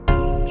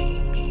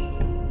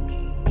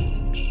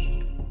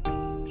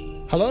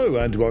Hello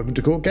and welcome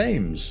to Court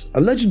Games,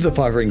 a Legend of the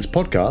Five Rings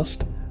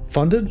podcast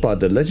funded by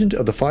the Legend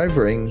of the Five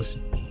Rings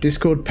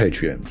Discord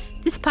Patreon.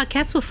 This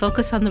podcast will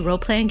focus on the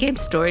role-playing game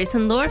stories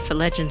and lore for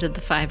Legend of the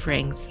Five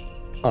Rings.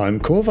 I'm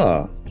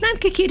Korvar. And I'm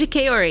Kakita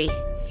Kaori.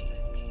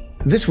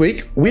 This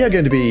week, we are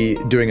going to be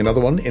doing another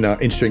one in our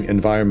Interesting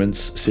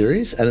Environments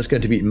series, and it's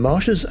going to be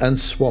Marshes and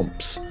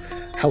Swamps.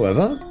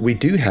 However, we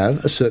do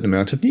have a certain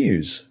amount of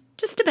news.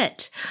 Just a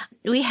bit.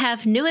 We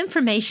have new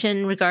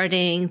information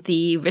regarding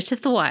the Writ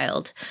of the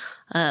Wild.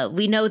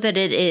 We know that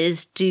it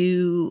is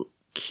due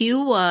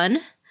Q1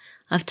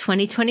 of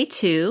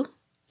 2022.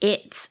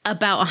 It's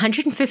about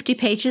 150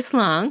 pages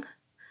long.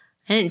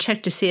 I didn't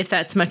check to see if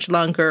that's much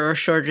longer or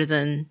shorter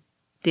than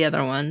the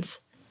other ones.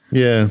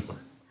 Yeah.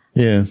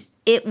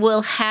 It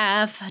will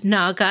have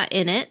Naga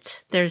in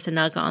it. There's a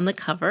Naga on the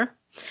cover.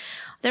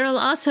 There will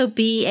also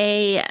be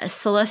a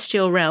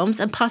Celestial Realms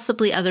and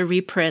possibly other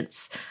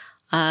reprints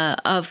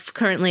of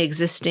currently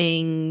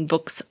existing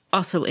books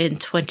also in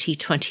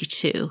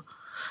 2022.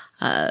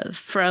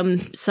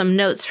 From some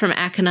notes from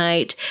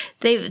Aconite,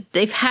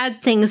 they've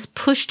had things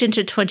pushed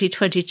into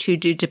 2022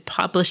 due to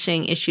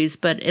publishing issues,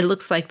 but it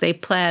looks like they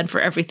plan for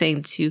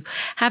everything to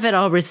have it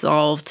all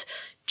resolved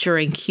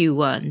during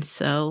Q1.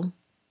 So,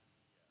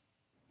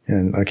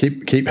 And I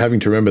keep having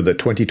to remember that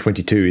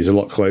 2022 is a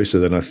lot closer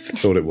than I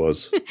thought it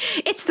was.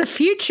 It's the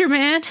future,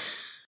 man.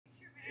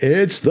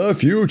 It's the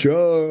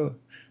future.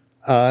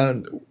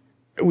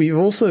 We've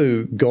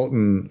also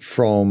gotten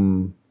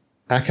from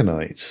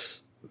Aconite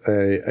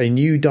a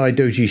new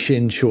Daidoji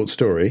Shin short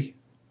story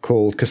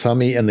called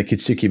Kasami and the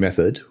Kitsuki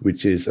Method,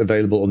 which is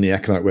available on the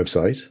Aconite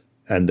website,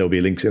 and there'll be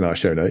links in our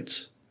show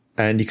notes.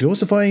 And you can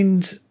also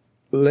find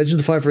Legend of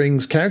the Five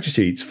Rings character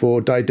sheets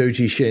for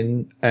Daidoji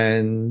Shin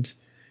and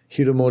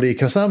Hiromori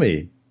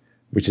Kasami,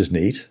 which is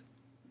neat.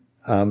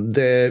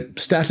 They're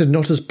statted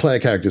not as player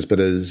characters,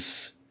 but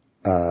as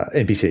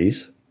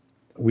NPCs.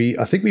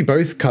 I think we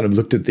both kind of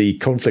looked at the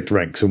conflict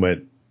ranks and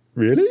went,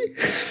 really?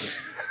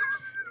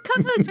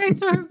 Conflict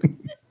ranks are...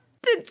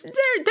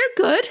 They're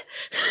good.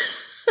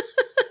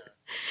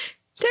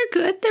 They're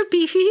good. They're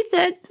beefy.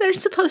 They're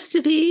supposed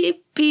to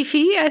be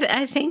beefy,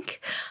 I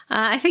think.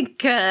 I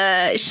think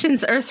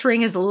Shin's Earth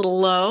Ring is a little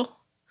low.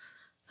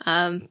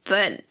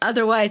 But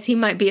otherwise, he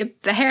might be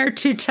a hair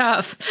too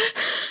tough.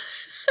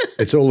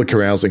 It's all the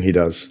carousing he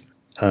does.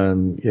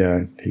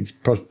 Yeah, he's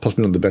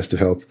possibly not the best of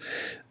health.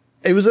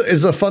 It was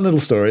a fun little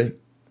story,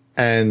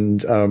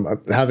 and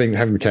having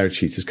the character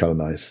sheets is kind of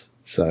nice.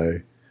 So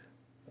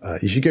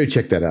you should go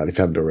check that out if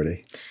you haven't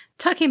already.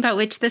 Talking about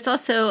which, there's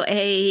also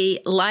a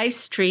live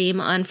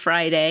stream on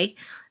Friday,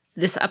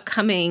 this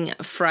upcoming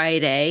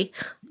Friday,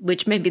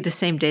 which may be the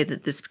same day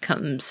that this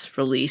becomes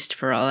released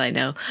for all I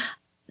know.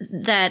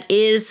 That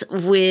is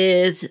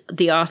with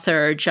the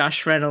author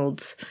Josh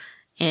Reynolds,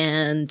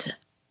 and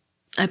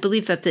I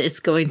believe that it's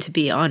going to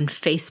be on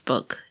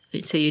Facebook.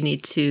 So you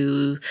need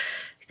to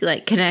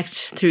connect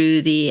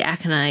through the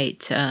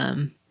Aconite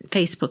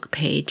Facebook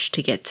page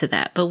to get to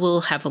that. But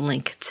we'll have a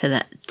link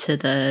to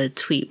the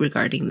tweet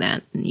regarding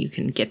that, and you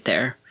can get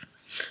there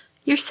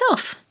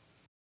yourself.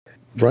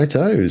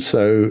 Righto.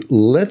 So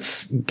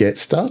let's get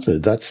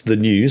started. That's the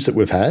news that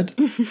we've had.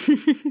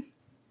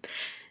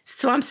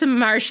 Swamps and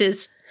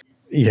marshes.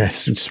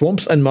 Yes,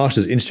 swamps and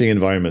marshes, interesting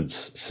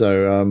environments.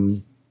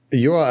 So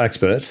you're our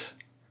expert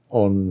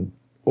on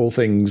all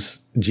things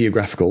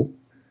geographical.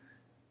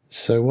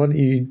 So why don't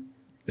you,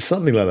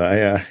 something like that,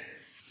 yeah.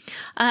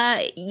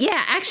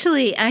 Yeah,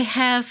 actually, I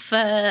have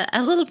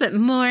a little bit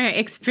more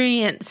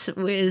experience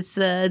with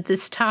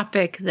this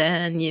topic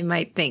than you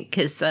might think,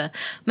 because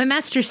my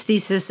master's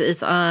thesis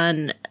is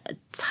on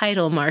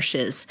tidal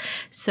marshes.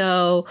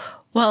 So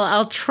while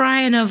I'll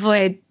try and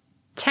avoid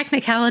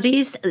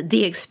technicalities,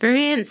 the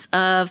experience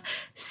of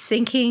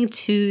sinking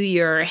to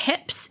your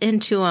hips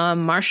into a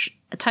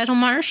tidal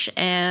marsh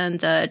and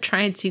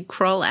trying to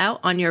crawl out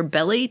on your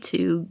belly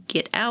to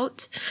get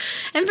out,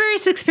 and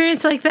various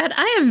experience like that,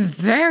 I am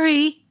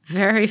very,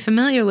 very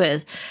familiar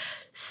with.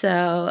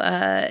 So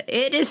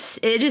it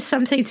is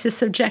something to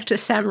subject a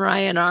samurai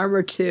in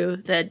armor to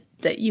that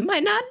you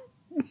might not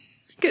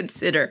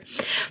consider,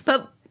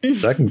 but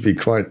that can be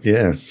quite,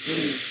 yeah.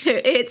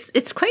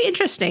 It's quite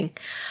interesting.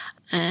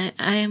 I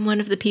am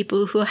one of the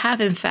people who have,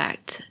 in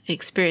fact,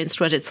 experienced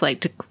what it's like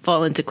to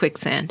fall into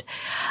quicksand.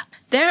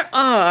 There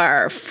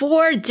are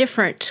 4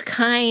 different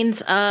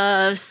kinds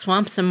of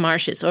swamps and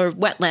marshes, or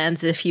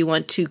wetlands, if you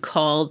want to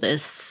call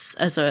this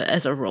as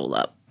a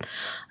roll-up.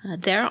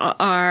 There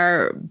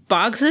are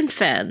bogs and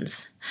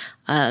fens.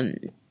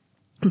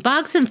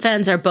 Bogs and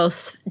fens are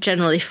both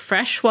generally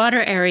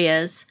freshwater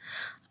areas,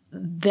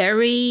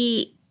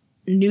 very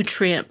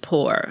nutrient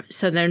poor.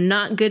 So they're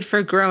not good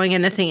for growing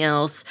anything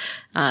else.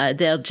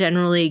 They'll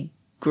generally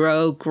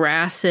grow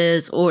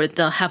grasses, or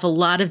they'll have a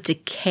lot of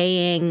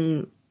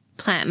decaying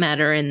plant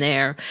matter in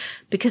there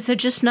because they're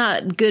just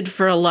not good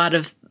for a lot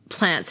of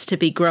plants to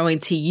be growing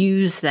to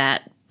use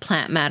that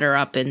plant matter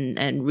up and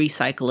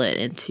recycle it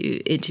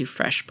into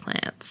fresh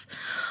plants.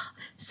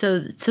 So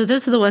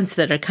those are the ones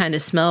that are kind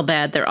of smell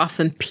bad. They're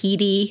often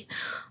peaty.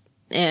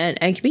 and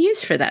can be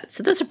used for that.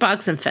 So those are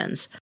bogs and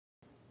fens.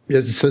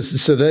 Yeah, so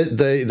they're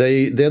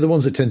the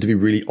ones that tend to be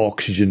really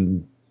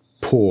oxygen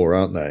poor,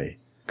 aren't they?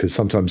 Because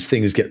sometimes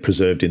things get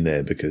preserved in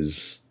there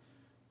because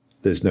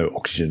there's no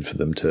oxygen for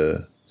them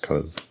to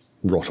kind of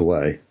rot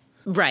away.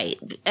 Right.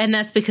 And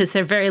that's because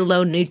they're very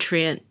low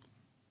nutrient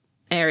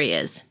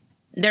areas.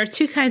 There are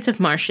two kinds of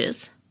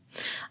marshes.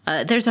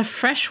 There's a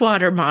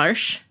freshwater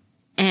marsh,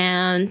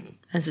 and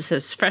as it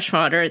says,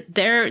 freshwater,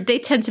 they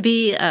tend to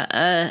be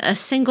a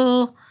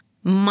single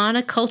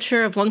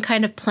monoculture of one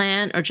kind of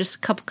plant or just a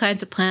couple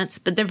kinds of plants,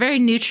 but they're very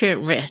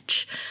nutrient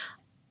rich.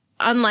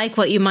 Unlike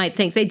what you might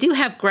think, they do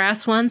have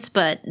grass ones,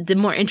 but the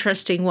more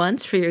interesting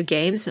ones for your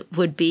games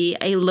would be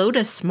a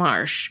lotus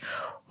marsh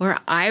or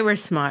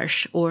iris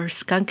marsh or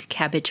skunk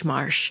cabbage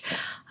marsh,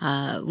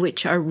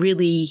 which are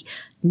really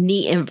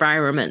neat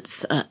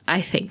environments, I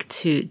think,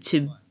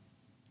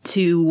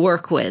 to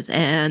work with.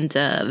 And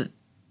they're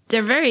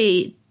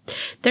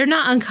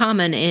not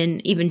uncommon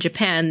in even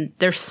Japan.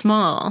 They're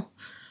small,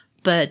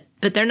 but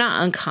they're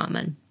not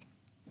uncommon.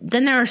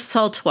 Then there are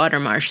saltwater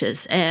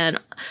marshes, and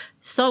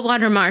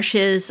saltwater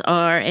marshes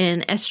are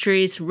in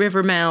estuaries,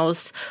 river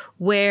mouths,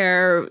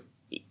 where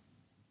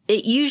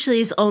it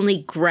usually is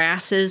only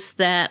grasses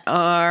that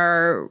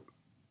are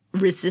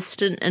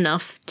resistant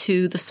enough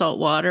to the salt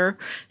water.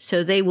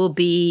 So they will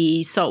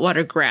be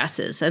saltwater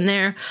grasses, and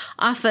they're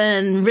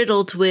often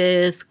riddled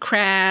with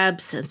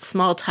crabs and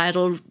small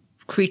tidal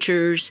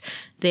creatures.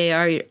 They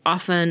are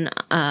often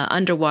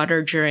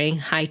underwater during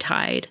high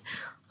tide,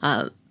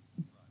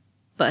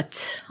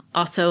 but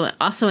also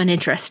an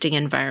interesting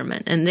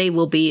environment. And they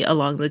will be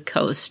along the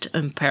coast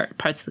and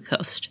parts of the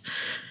coast.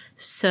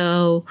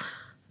 So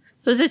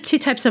those are two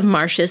types of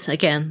marshes.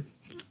 Again,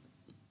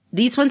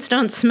 these ones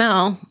don't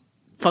smell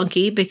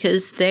funky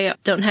because they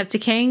don't have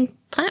decaying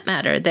plant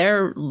matter.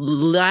 They're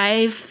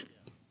live,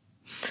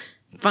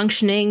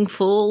 functioning,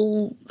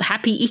 full,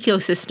 happy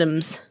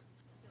ecosystems.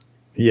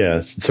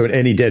 Yeah, so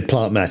any dead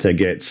plant matter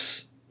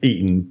gets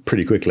eaten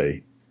pretty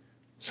quickly.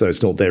 So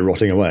it's not there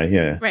rotting away,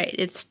 yeah. Right,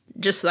 it's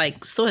just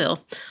like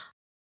soil.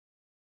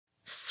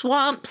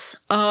 Swamps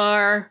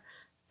are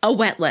a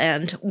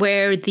wetland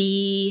where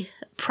the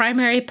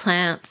primary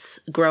plants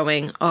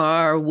growing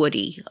are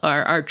woody,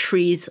 are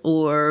trees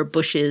or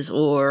bushes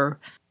or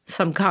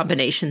some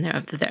combination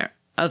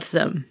of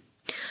them.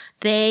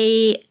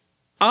 They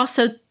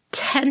also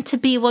tend to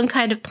be one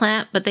kind of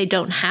plant, but they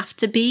don't have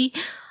to be.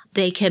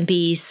 They can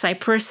be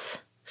cypress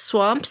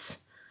swamps,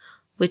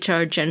 which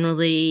are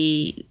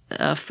generally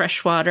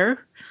freshwater.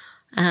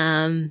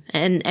 And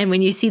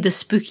when you see the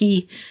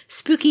spooky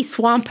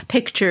swamp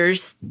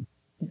pictures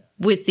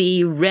with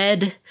the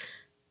red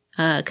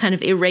kind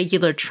of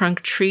irregular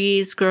trunk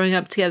trees growing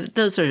up together,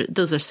 those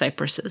are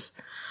cypresses.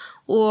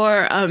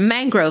 Or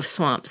mangrove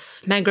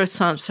swamps. Mangrove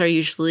swamps are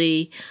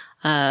usually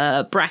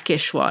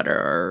brackish water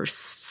or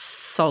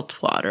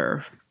salt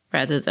water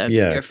rather than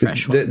pure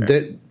fresh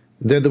water.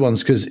 They're the ones,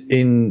 because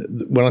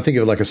when I think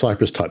of like a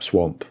cypress type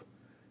swamp,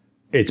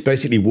 it's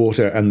basically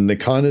water and the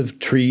kind of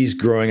trees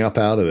growing up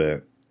out of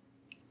it.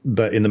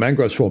 But in the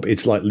mangrove swamp,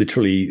 it's like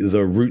literally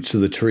the roots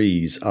of the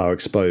trees are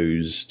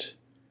exposed.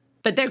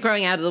 But they're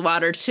growing out of the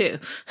water too.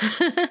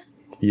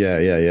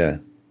 Yeah.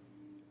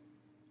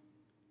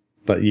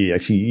 But yeah,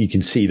 actually, you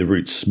can see the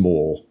roots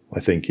more,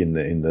 I think, in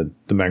the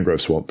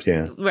mangrove swamp.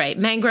 Yeah, right.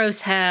 Mangroves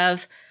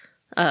have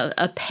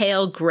a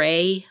pale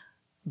gray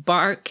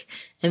bark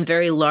and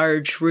very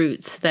large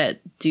roots that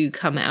do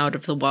come out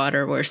of the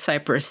water, where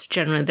cypress,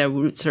 generally their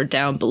roots are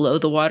down below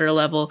the water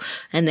level,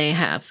 and they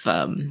have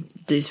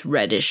this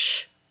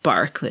reddish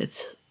bark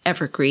with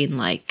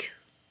evergreen-like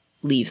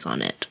leaves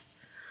on it.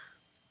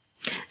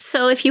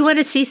 So if you want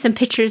to see some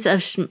pictures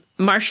of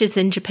marshes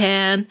in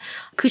Japan,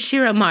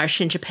 Kushiro Marsh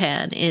in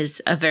Japan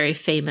is a very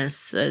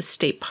famous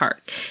state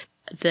park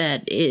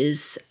that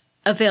is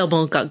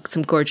available. Got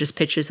some gorgeous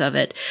pictures of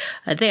it.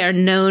 They are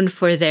known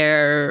for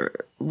their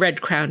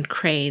red-crowned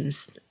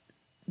cranes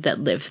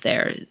that live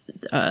there.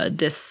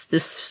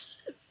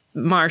 This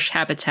marsh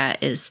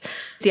habitat is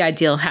the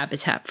ideal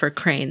habitat for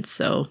cranes.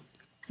 So,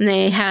 and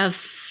they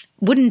have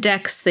wooden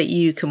decks that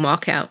you can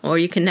walk out, or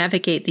you can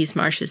navigate these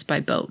marshes by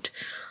boat.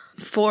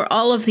 For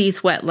all of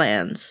these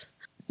wetlands,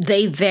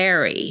 they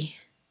vary,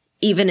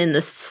 even in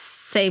the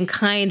same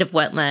kind of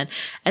wetland,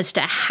 as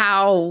to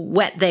how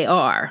wet they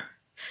are.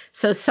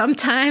 So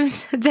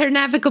sometimes they're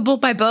navigable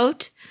by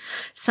boat.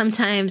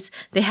 Sometimes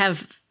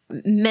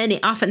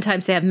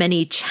oftentimes they have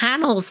many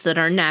channels that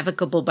are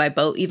navigable by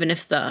boat, even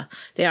if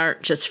they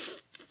aren't just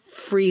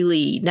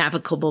freely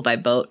navigable by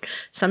boat.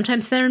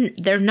 Sometimes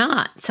they're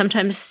not.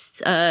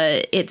 Sometimes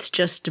it's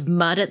just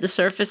mud at the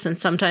surface, and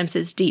sometimes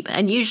it's deep.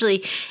 And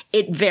usually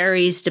it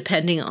varies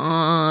depending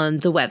on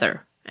the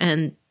weather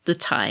and the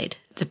tide,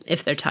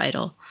 if they're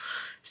tidal.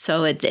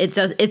 So it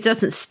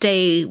doesn't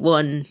stay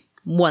one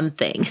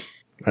thing.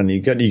 And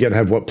you got to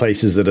have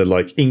places that are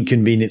like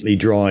inconveniently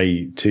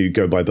dry to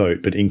go by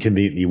boat, but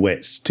inconveniently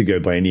wet to go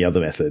by any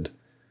other method.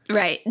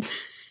 Right.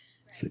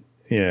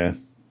 Yeah.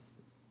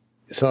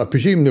 So I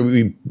presume that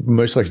we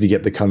most likely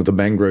get the kind of the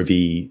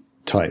mangrove-y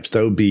types.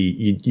 They'll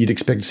be, you'd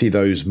expect to see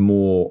those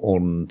more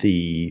on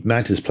the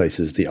mantis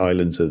places, the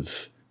islands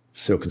of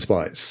Silk and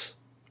Spice,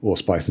 or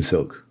Spice and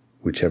Silk,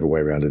 whichever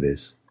way around it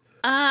is.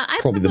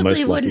 Probably the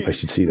most likely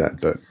place you'd see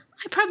that, but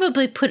I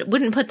probably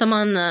wouldn't put them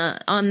on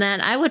that.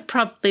 I would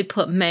probably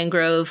put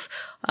mangrove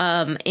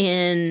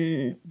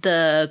in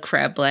the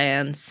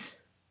crablands.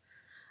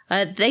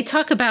 They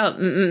talk about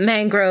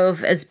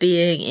mangrove as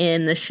being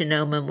in the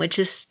Shinomen, which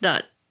is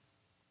not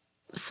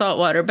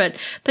saltwater, but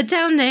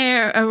down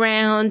there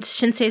around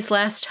Shinsei's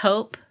Last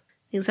Hope,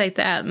 things like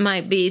that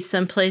might be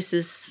some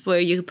places where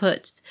you could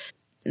put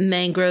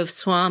mangrove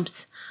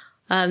swamps.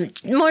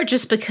 More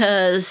just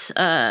because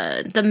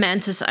the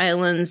Mantis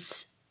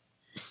Islands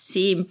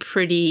seem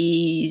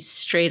pretty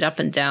straight up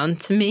and down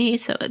to me,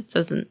 so it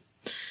doesn't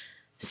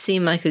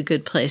seem like a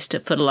good place to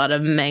put a lot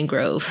of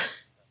mangrove.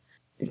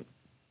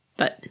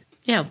 But,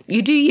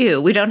 you do you.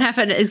 We don't have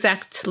an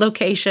exact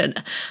location.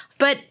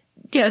 But,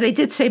 they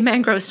did say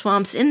mangrove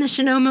swamps in the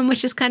Shinomen,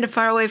 which is kind of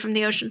far away from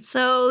the ocean.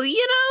 So,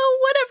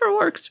 whatever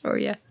works for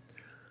you.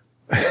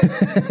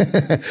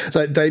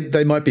 So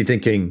they might be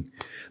thinking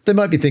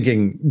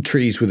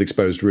trees with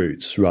exposed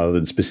roots rather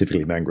than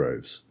specifically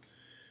mangroves.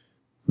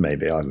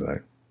 Maybe, I don't know.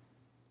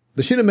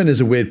 The Shinomen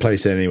is a weird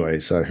place anyway,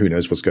 so who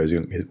knows what's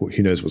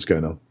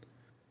going on.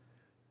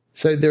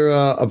 So there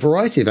are a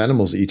variety of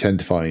animals that you tend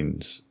to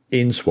find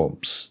in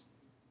swamps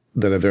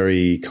that are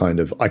very kind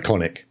of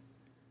iconic.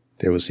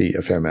 They will see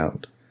a fair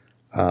amount.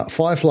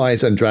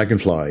 Fireflies and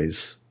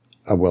dragonflies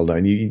are well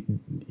known.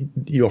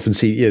 You often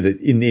see that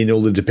in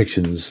all the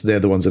depictions, they're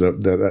the ones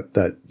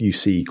that you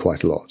see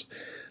quite a lot.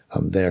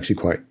 They're actually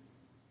quite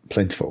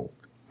plentiful.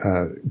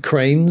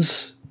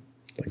 Cranes,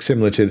 like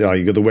similar to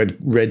you got the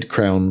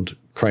red-crowned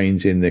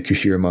cranes in the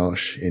Kushiro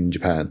Marsh in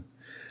Japan,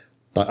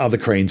 but other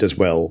cranes as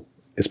well,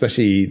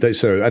 especially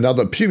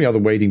presumably other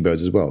wading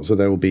birds as well. So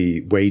they will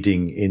be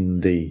wading in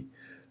the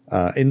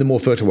more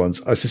fertile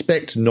ones. I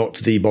suspect not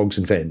the bogs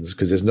and fens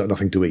because there's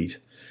nothing to eat.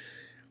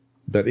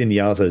 But in the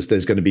others,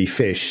 there's going to be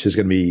fish. There's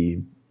going to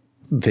be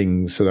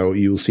things, so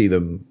you'll see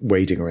them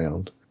wading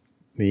around.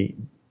 The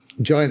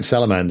giant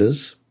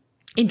salamanders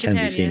in Japan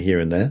can be seen here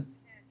and there.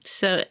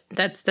 So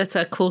that's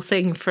a cool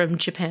thing from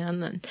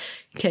Japan. And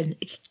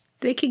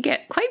they can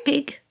get quite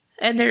big,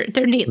 and they're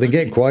neat. They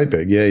get quite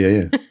big.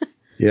 Yeah.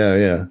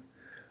 yeah.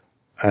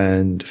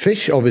 And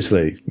fish,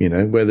 obviously,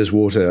 where there's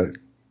water,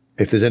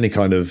 if there's any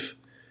kind of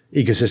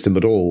ecosystem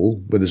at all,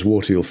 where there's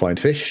water, you'll find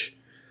fish,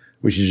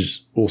 which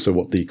is also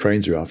what the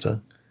cranes are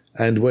after.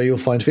 And where you'll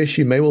find fish,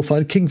 you may well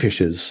find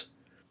kingfishers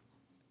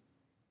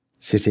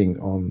sitting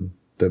on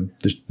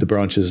the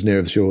branches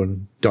near the shore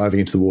and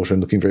diving into the water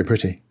and looking very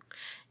pretty.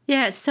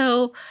 Yeah,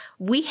 so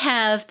we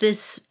have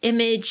this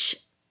image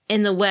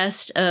in the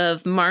West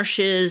of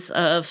marshes,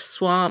 of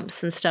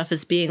swamps and stuff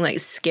as being like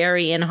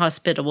scary,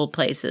 inhospitable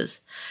places,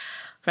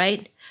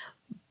 right?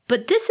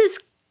 But this is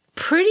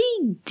pretty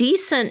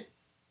decent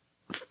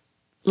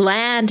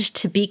land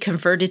to be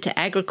converted to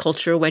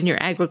agriculture when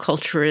your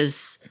agriculture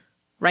is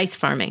rice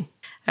farming.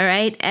 All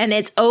right. And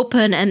it's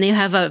open and you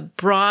have a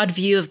broad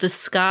view of the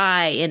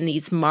sky in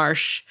these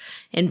marsh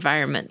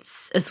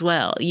environments as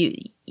well.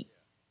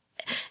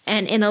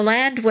 And in a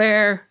land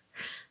where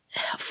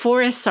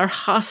forests are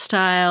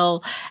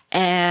hostile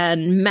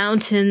and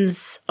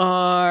mountains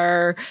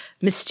are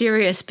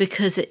mysterious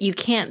because you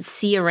can't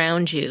see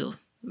around you,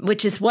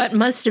 which is what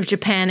most of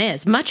Japan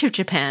is. Much of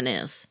Japan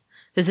is.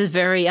 This is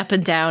very up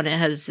and down. It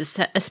has this,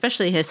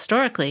 especially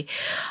historically.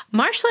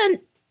 Marshland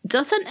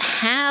doesn't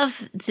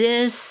have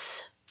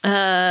this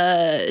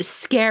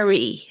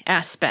scary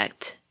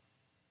aspect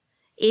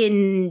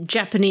in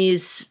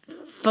Japanese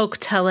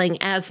folktelling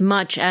as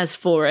much as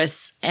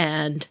forests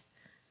and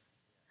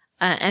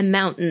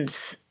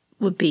mountains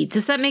would be.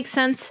 Does that make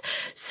sense?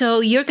 So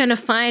you're going to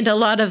find a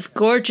lot of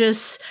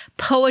gorgeous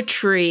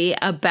poetry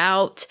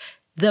about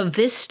the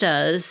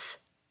vistas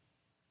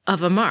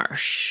of a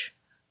marsh,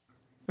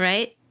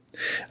 right?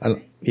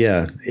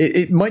 Yeah,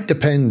 it might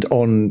depend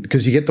on,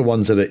 because you get the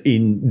ones that are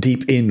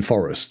deep in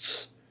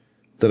forests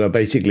that are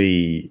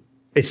basically,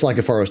 it's like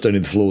a forest only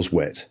the floor's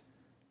wet.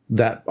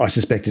 That I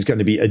suspect is going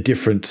to be a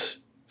different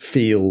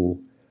feel,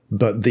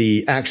 but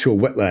the actual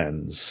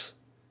wetlands,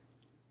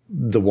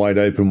 the wide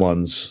open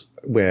ones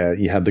where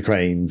you have the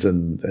cranes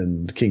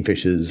and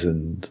kingfishers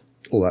and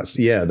all that,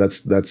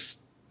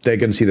 they're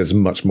going to see that as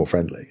much more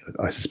friendly,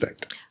 I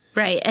suspect.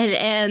 Right,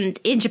 and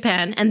in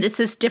Japan, and this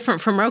is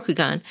different from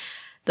Rokugan,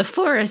 the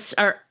forests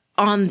are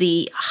on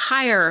the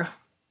higher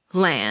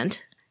land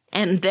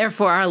and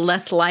therefore are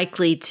less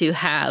likely to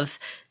have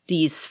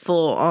these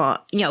full,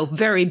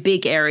 very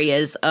big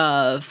areas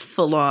of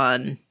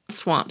full-on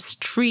swamps,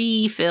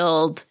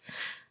 tree-filled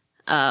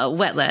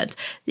wetlands.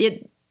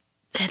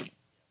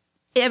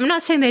 I'm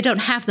not saying they don't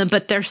have them,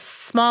 but they're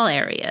small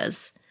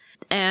areas.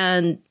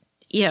 And,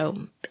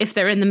 if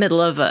they're in the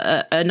middle of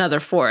another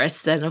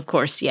forest, then, of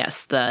course,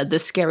 yes, the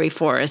scary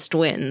forest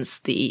wins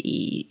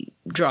the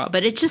draw.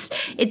 But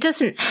it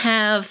doesn't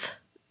have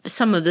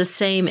some of the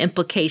same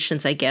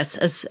implications, I guess,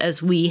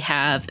 as we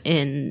have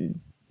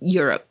in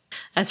Europe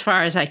As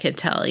far as I can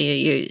tell,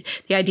 the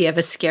idea of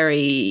a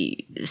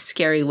scary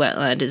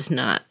wetland is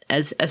not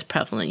as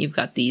prevalent. You've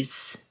got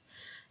these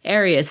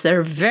areas that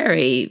are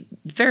very,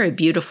 very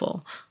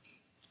beautiful.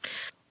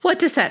 What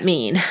does that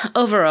mean?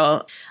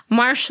 Overall,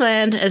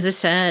 marshland, as I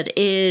said,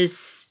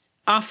 is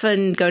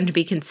often going to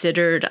be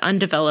considered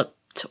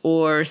undeveloped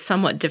or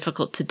somewhat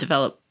difficult to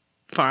develop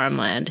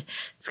farmland.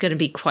 It's going to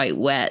be quite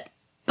wet.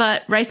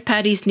 But rice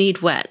paddies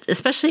need wet,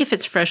 especially if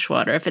it's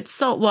freshwater. If it's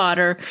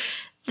saltwater,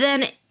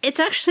 then it's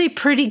actually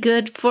pretty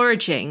good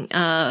foraging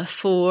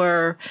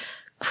for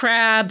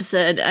crabs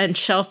and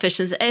shellfish.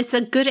 It's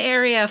a good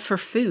area for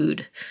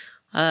food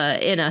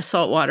in a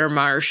saltwater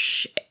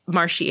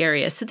marshy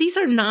area. So these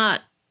are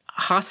not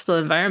hostile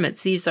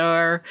environments. These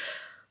are,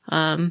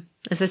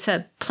 as I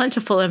said,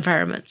 plentiful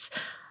environments.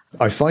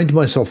 I find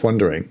myself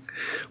wondering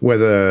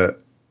whether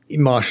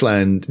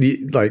marshland,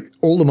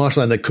 all the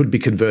marshland that could be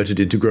converted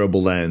into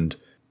growable land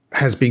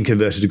has been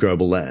converted to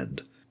growable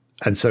land.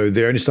 And so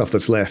the only stuff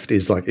that's left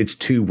is it's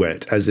too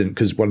wet, as in,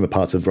 because one of the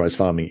parts of rice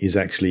farming is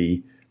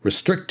actually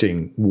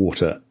restricting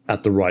water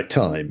at the right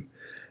time.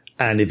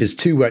 And if it's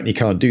too wet and you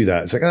can't do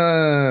that, it's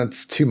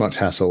it's too much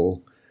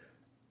hassle.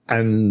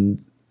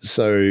 And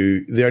so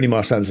the only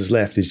marshlands that's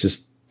left is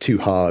just too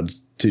hard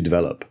to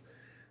develop.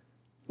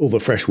 All the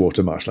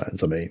freshwater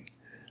marshlands, I mean.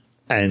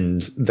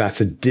 And that's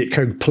a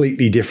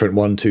completely different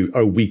one to,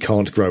 we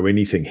can't grow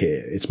anything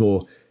here. It's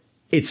more,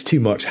 it's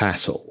too much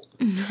hassle.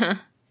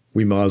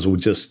 We might as well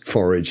just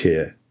forage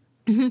here.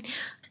 Mm-hmm.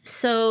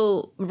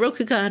 So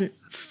Rokugan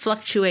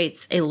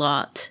fluctuates a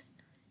lot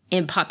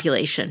in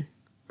population.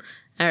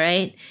 All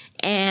right.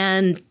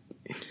 And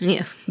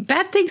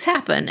bad things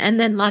happen. And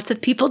then lots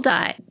of people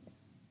die.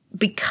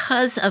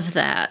 Because of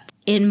that,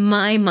 in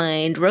my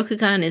mind,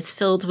 Rokugan is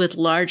filled with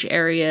large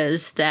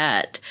areas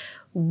that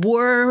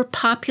were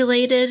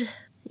populated,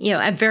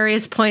 at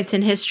various points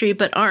in history,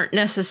 but aren't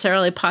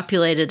necessarily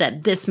populated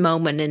at this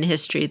moment in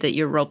history that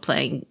your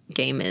role-playing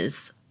game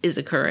is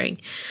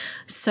occurring.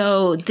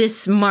 So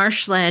this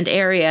marshland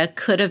area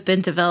could have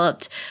been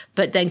developed,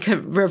 but then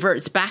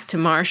reverts back to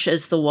marsh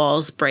as the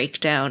walls break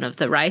down of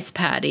the rice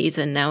paddies,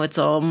 and now it's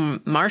all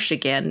marsh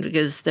again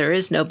because there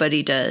is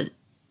nobody to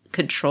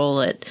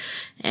control it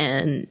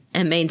and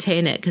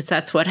maintain it, because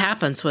that's what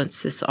happens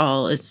once this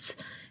all is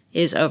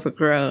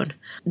overgrown.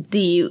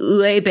 The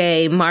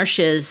Uebe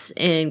marshes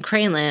in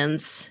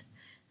Cranelands,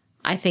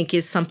 I think,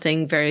 is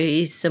something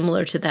very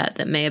similar to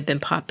that may have been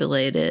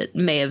populated,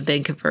 may have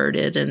been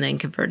converted, and then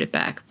converted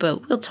back.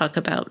 But we'll talk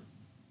about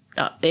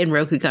in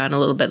Rokugan a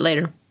little bit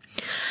later.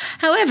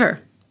 However,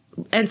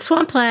 and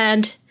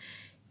swampland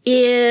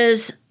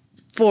is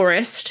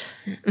forest.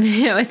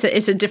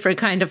 It's a different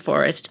kind of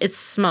forest. It's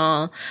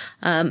small.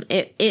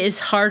 It is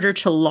harder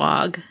to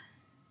log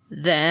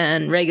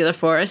than regular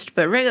forest,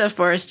 but regular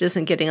forest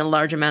isn't getting a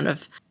large amount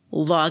of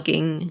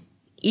logging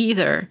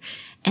either.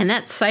 And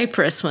that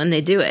cypress, when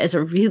they do it, is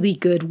a really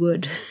good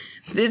wood.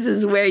 This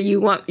is where you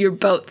want your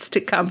boats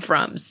to come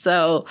from.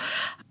 So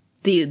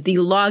the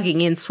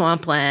logging in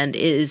swampland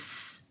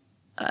is,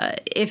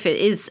 if it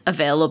is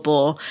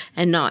available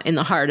and not in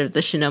the heart of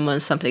the Sonoma or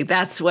something,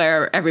 that's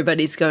where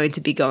everybody's going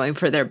to be going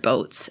for their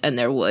boats and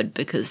their wood,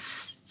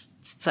 because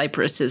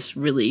cypress is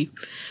really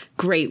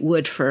great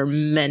wood for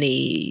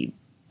many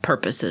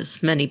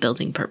purposes, many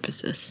building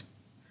purposes.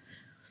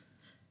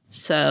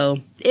 So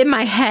in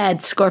my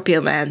head,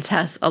 Scorpionlands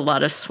has a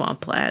lot of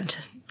swampland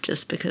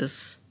just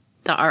because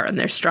they are in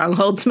their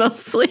strongholds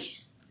mostly.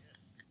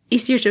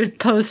 Easier to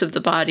dispose of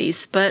the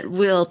bodies, but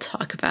we'll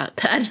talk about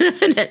that in a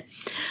minute.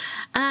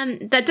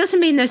 That doesn't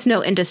mean there's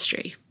no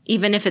industry,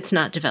 even if it's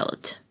not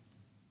developed.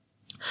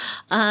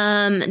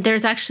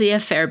 There's actually a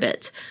fair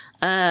bit.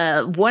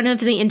 One of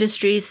the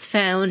industries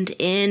found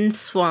in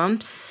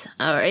swamps,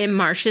 or in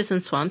marshes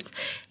and swamps,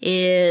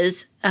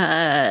 is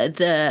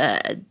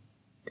the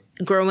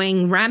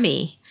growing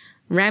rami.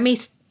 Rami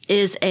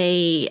is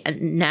a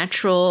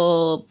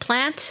natural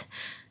plant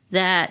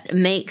that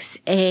makes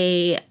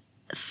a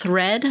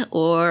thread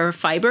or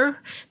fiber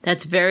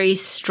that's very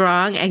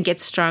strong and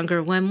gets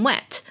stronger when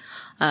wet,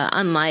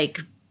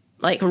 unlike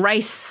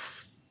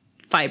rice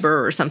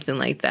fiber or something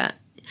like that.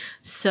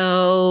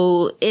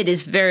 So it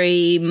is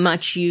very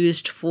much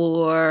used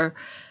for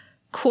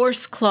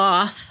coarse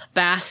cloth,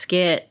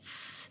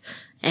 baskets,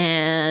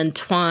 and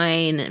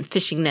twine and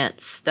fishing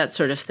nets, that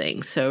sort of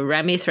thing. So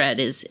rami thread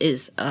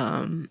is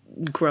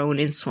grown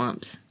in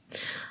swamps.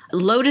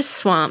 Lotus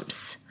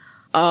swamps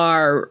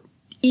are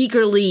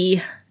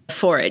eagerly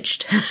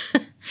foraged.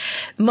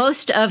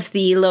 Most of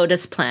the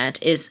lotus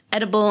plant is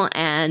edible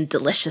and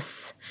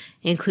delicious,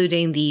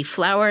 including the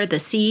flower, the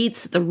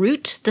seeds, the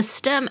root, the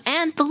stem,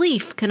 and the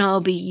leaf can all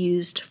be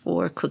used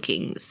for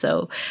cooking.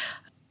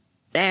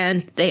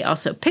 And they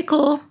also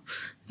pickle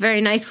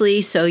very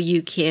nicely, so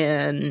you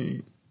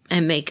can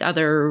make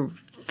other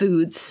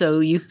foods. So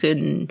you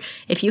can,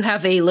 if you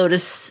have a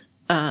lotus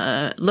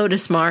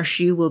marsh,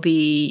 you will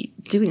be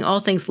doing all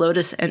things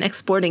lotus and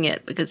exporting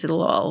it, because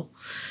it'll all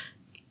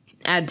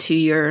add to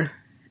your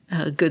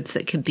goods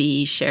that can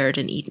be shared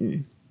and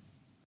eaten.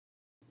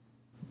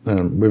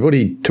 We've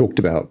already talked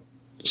about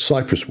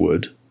cypress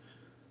wood,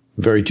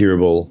 very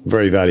durable,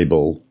 very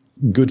valuable,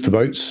 good for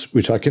boats,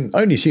 which I can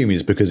only assume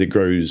is because it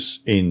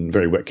grows in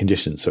very wet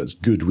conditions, so it's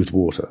good with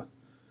water.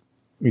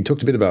 We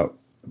talked a bit about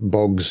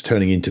bogs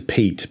turning into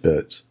peat,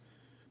 but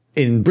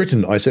in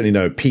Britain, I certainly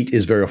know peat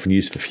is very often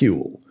used for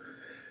fuel.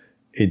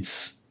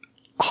 It's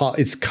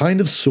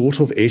kind of sort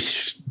of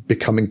ish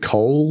becoming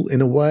coal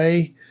in a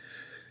way,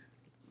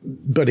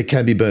 but it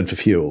can be burned for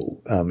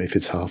fuel if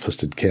it's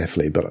harvested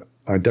carefully. But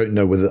I don't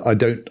know I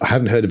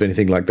haven't heard of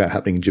anything like that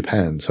happening in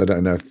Japan, so I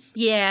don't know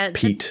if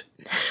peat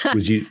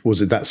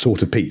was it that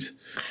sort of peat?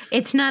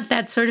 It's not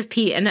that sort of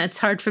peat, and that's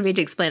hard for me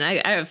to explain.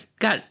 I've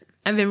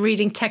been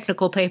reading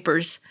technical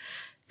papers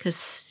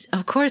because,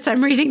 of course,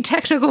 I'm reading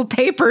technical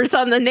papers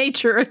on the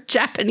nature of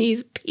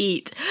Japanese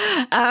peat.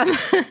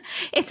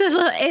 It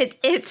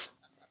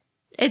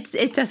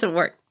doesn't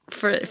work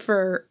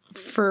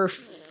for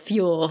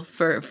fuel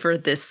for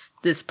this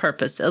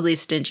purpose, at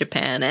least in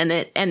Japan,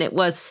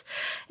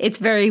 it's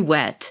very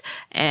wet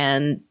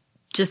and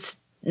just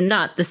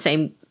not the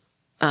same.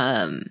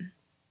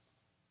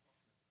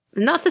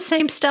 Not the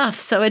same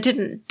stuff, so it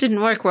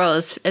didn't work well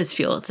as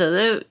fuel.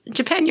 So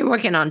Japan, you're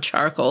working on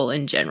charcoal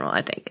in general,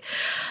 I think,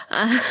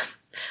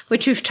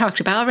 which we've talked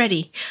about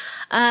already.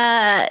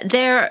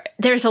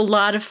 There's a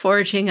lot of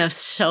foraging of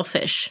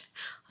shellfish.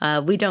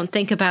 We don't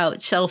think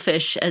about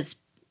shellfish as,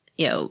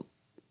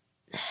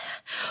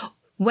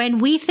 when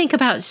we think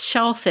about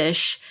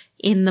shellfish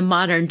in the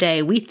modern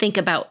day, we think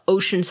about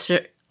ocean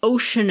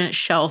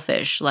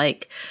shellfish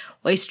like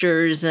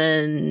oysters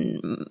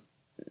and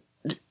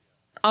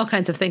all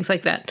kinds of things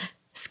like that,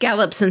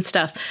 scallops and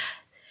stuff.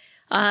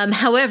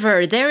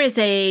 However, there is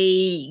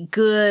a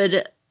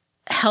good,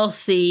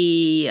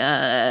 healthy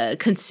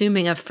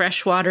consuming of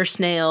freshwater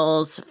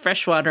snails,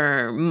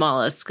 freshwater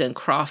mollusks, and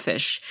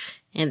crawfish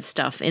and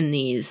stuff in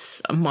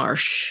these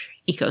marsh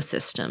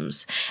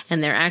ecosystems.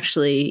 And they're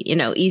actually,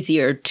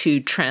 easier to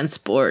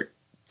transport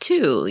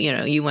too.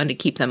 You want to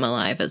keep them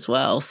alive as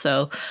well.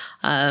 So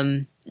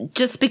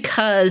just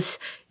because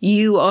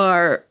you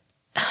are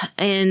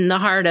in the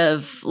heart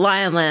of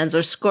lion lands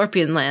or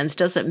scorpion lands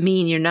doesn't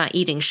mean you're not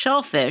eating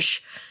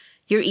shellfish.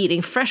 You're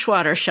eating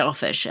freshwater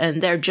shellfish,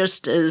 and they're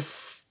just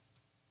as,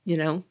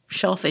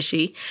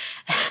 shellfishy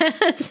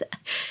as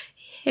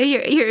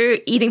you're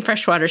eating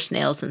freshwater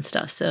snails and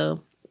stuff.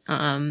 So,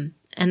 and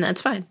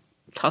that's fine.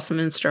 Toss them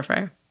in the stir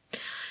fryer.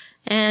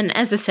 And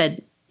as I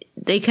said,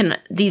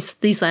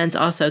 these lands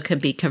also can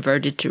be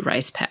converted to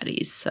rice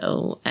paddies.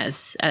 So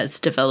as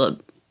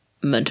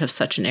development of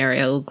such an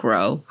area will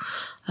grow,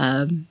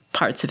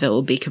 parts of it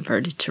will be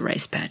converted to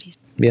rice paddies.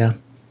 Yeah.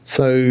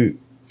 So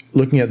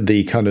looking at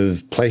the kind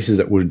of places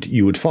that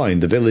you would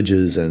find the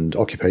villages and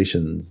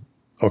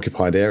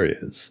occupied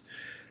areas,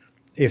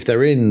 if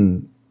they're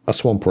in a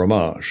swamp or a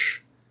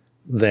marsh,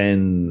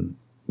 then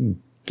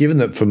given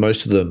that for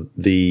most of them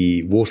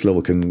the water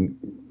level can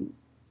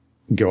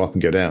go up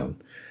and go down,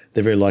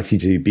 they're very likely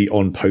to be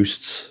on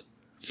posts,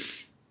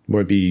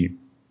 won't be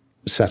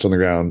sat on the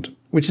ground,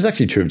 which is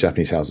actually true of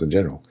Japanese houses in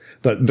general,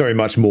 but very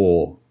much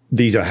more.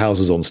 These are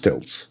houses on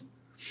stilts,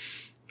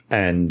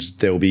 and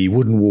there will be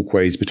wooden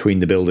walkways between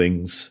the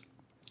buildings,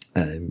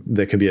 and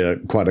there can be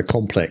quite a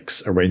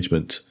complex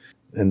arrangement.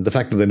 And the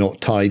fact that they're not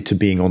tied to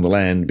being on the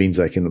land means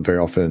they can very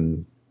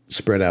often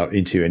spread out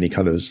into any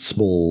kind of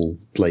small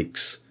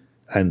lakes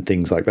and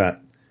things like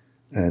that.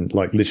 And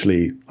like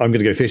literally, I'm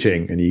going to go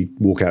fishing, and you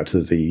walk out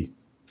to the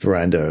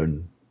veranda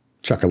and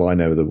chuck a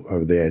line over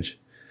the edge.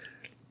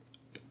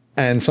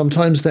 And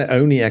sometimes they're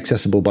only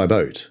accessible by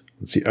boat.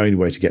 It's the only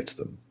way to get to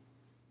them.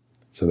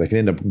 So they can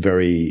end up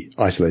very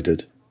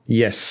isolated.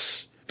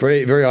 Yes,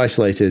 very, very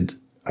isolated,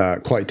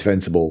 quite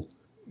defensible,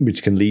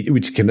 which can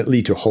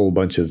lead to a whole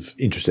bunch of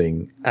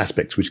interesting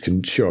aspects which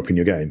can show up in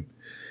your game.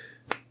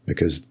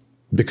 Because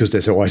they're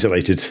so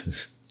isolated,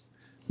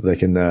 they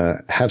can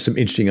have some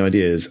interesting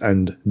ideas,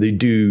 and they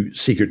do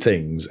secret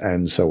things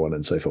and so on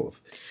and so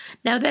forth.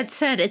 Now, that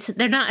said,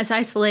 they're not as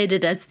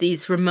isolated as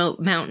these remote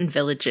mountain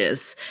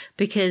villages,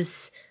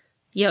 because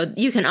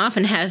you can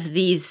often have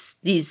these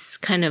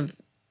kind of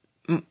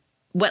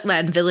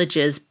wetland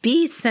villages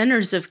be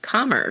centers of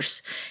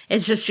commerce.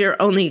 It's just you're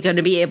only going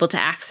to be able to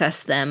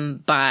access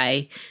them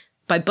by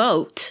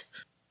boat.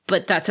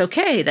 But that's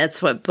okay.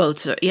 That's what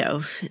boats are,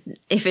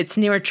 if it's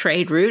near a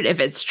trade route, if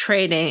it's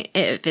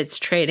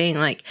trading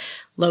like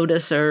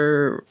Lotus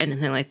or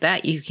anything like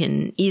that, you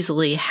can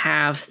easily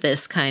have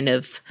this kind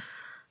of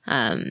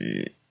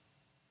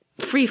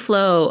free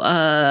flow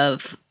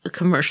of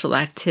commercial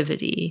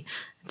activity.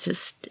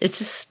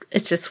 It's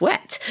just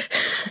wet.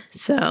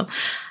 So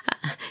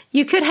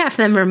you could have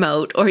them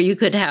remote, or you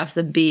could have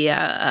them be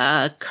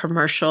a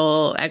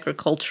commercial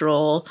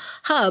agricultural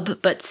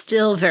hub, but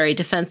still very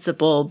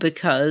defensible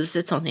because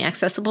it's only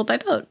accessible by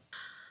boat.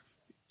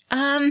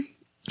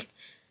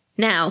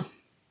 Now,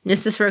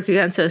 Mrs.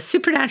 Rokugan, so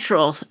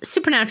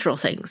supernatural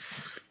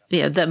things,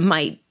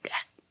 that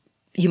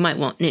you might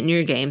want in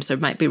your games or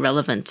might be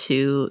relevant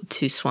to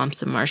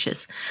swamps and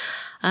marshes.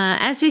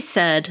 As we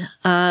said,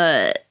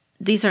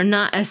 these are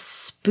not as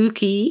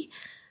spooky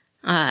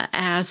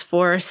as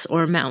forests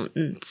or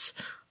mountains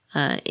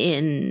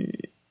in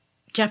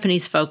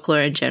Japanese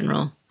folklore in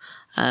general.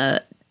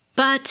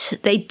 But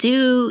they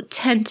do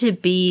tend to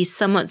be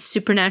somewhat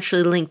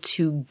supernaturally linked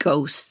to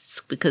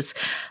ghosts, because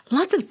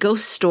lots of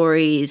ghost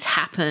stories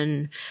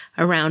happen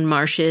around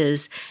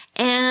marshes,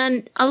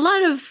 and a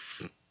lot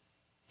of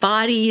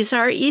bodies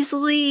are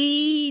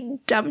easily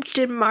dumped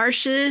in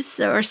marshes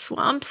or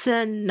swamps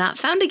and not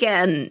found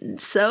again.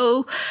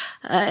 So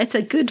it's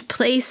a good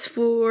place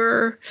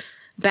for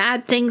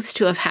bad things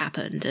to have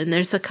happened. And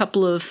there's a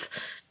couple of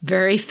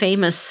very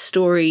famous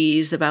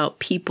stories about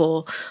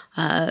people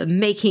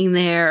inviting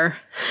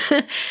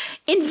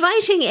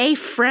a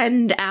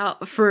friend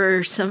out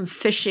for some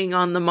fishing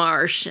on the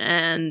marsh,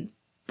 and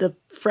the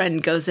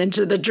friend goes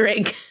into the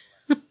drink.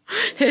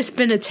 There's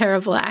been a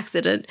terrible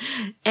accident.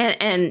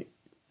 And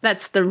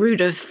that's the root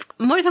of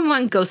more than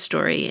one ghost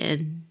story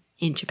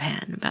in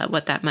Japan about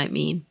what that might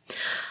mean.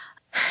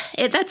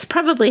 That's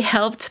probably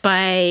helped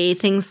by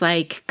things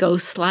like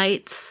ghost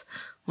lights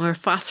or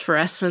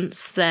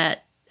phosphorescence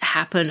that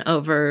happen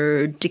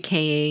over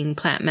decaying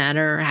plant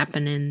matter,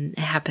 happen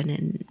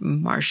in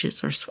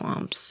marshes or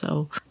swamps.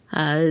 So,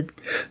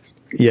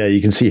 yeah, you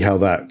can see how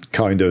that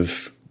kind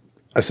of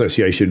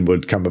association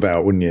would come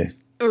about, wouldn't you?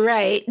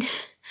 Right.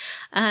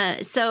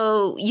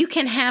 So you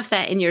can have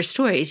that in your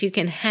stories. You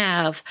can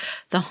have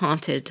the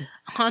haunted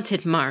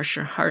marsh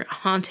or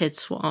haunted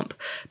swamp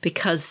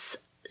because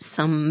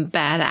some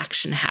bad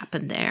action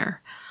happened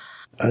there.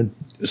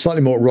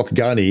 Slightly more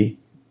Rokugani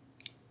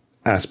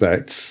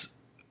aspects.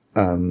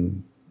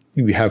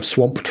 We have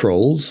swamp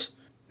trolls,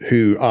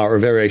 who are a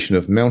variation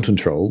of mountain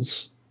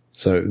trolls.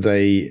 So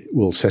they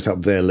will set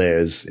up their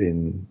lairs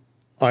in,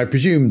 I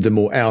presume, the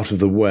more out of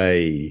the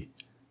way,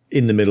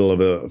 in the middle of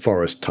a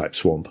forest type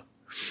swamp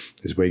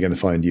is where you're going to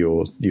find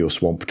your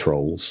swamp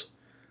trolls.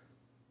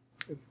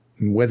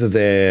 Whether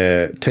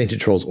they're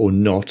tainted trolls or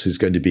not is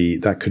going to be,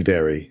 that could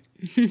vary,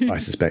 I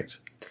suspect.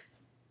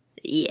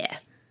 Yeah.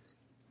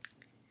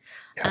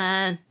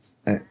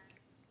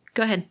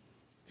 Go ahead.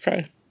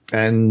 Sorry.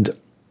 And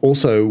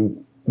also,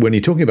 when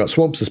you're talking about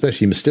swamps,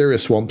 especially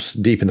mysterious swamps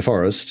deep in the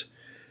forest,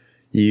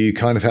 you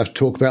kind of have to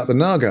talk about the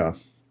Naga,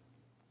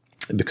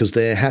 because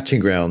their hatching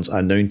grounds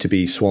are known to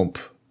be swamp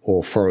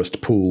or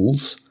forest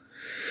pools.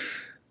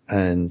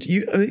 And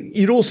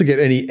you'd also get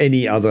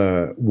any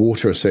other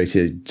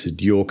water-associated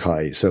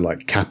yokai, so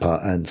like kappa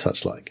and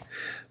such like.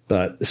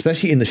 But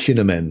especially in the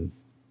Shinomen,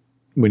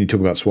 when you talk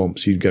about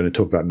swamps, you're going to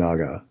talk about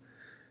Naga.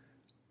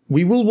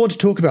 We will want to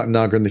talk about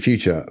Naga in the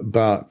future,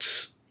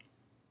 but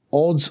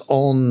odds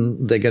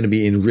on they're going to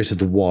be in Writ of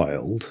the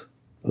Wild,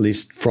 at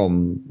least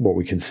from what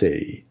we can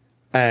see.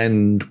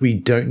 And we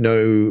don't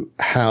know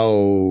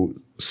how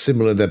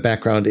similar their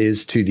background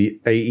is to the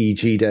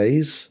AEG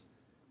days.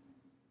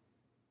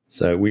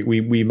 So we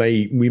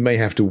may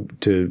have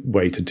to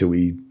wait until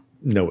we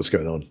know what's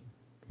going on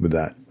with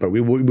that. But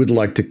we would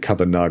like to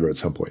cover Naga at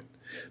some point.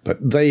 But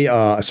they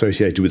are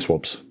associated with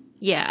swamps.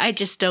 Yeah, I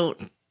just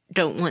don't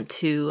want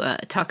to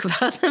talk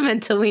about them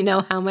until we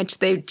know how much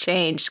they've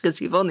changed, because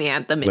we've only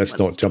had them in Let's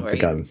one not jump the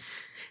gun.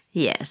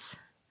 Yes.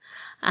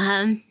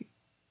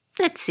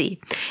 Let's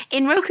see.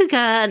 In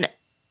Rokugan,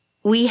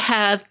 we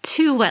have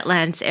two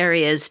wetlands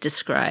areas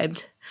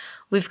described.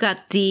 We've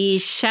got the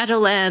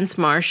Shadowlands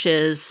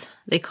marshes,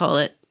 they call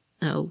it,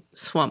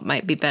 swamp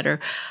might be better,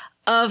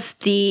 of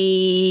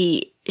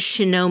the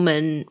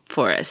Shinomen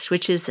Forest,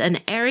 which is an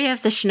area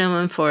of the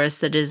Shinomen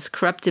Forest that is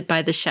corrupted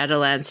by the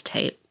Shadowlands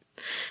tape.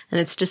 And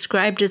it's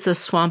described as a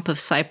swamp of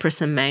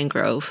cypress and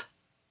mangrove.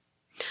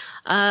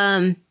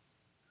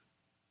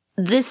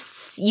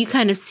 This you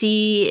kind of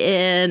see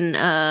in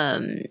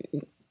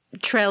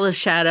Trail of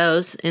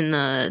Shadows in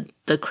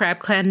the Crab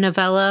Clan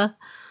novella,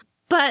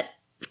 but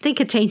think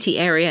a tainty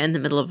area in the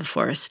middle of a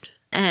forest.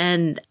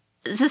 And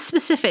the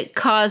specific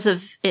cause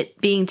of it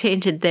being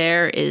tainted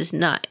there is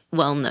not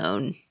well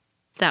known.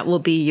 That will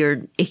be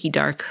your icky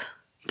dark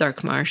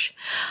marsh.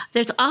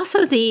 There's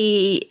also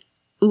the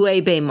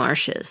Uebe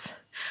marshes.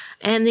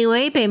 And the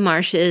Uebe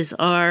marshes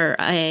are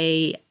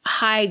a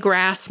high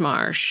grass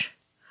marsh.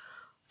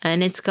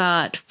 And it's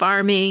got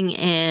farming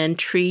and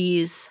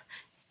trees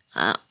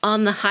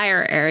on the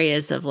higher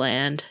areas of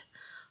land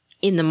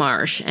in the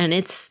marsh. And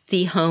it's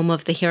the home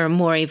of the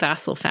Hiramori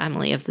vassal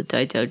family of the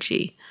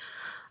Daidoji.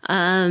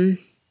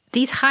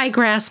 These high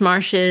grass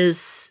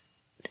marshes,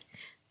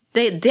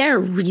 they're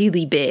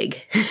really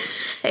big.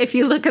 If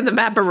you look at the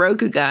map of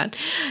Rokugan.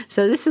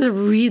 So this is a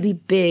really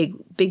big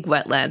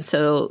wetland.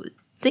 So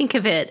think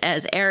of it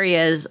as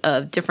areas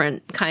of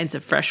different kinds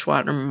of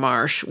freshwater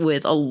marsh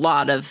with a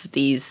lot of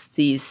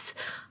these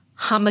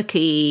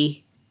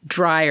hummocky,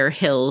 drier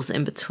hills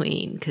in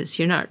between, because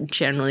you're not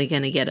generally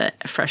going to get a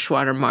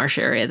freshwater marsh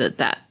area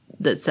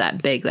that's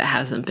that big that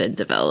hasn't been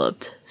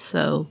developed.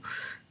 So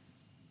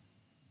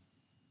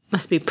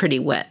must be pretty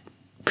wet,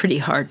 pretty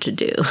hard to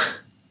do.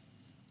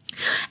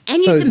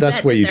 And so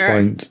that's where you'd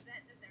find.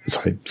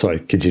 Sorry,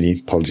 continue.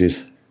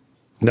 Apologies.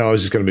 No, I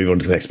was just going to move on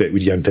to the next bit.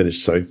 We haven't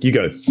finished, so you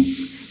go.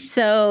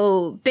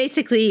 So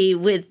basically,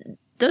 with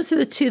those are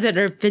the two that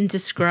have been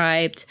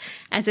described.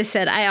 As I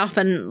said, I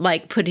often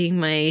like putting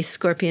my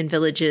scorpion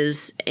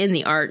villages in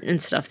the art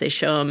and stuff. They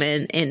show them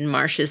in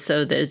marshes,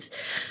 so there's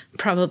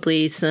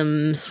probably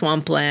some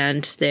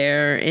swampland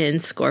there in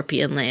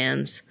scorpion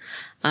lands.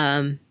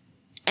 And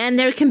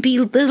there can be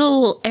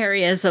little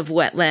areas of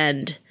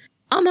wetland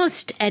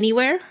almost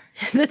anywhere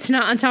that's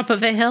not on top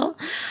of a hill.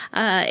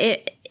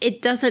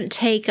 It doesn't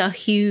take a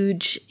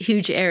huge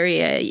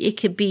area. It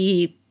could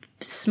be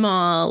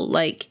small,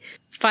 like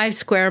 5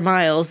 square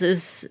miles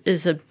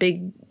is a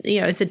big,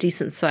 it's a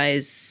decent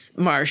size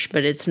marsh,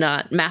 but it's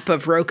not map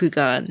of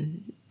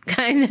Rokugan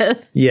kind of.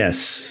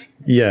 Yes.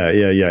 Yeah.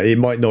 It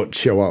might not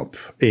show up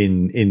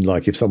in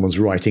like if someone's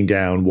writing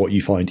down what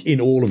you find in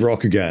all of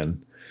Rokugan,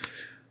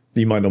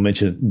 you might not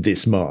mention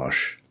this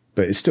marsh,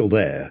 but it's still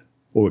there.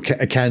 Or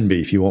it can be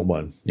if you want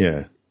one.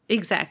 Yeah.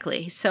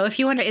 Exactly. So if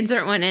you want to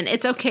insert one in,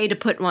 it's okay to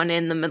put one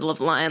in the middle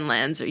of Lion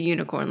Lands or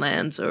Unicorn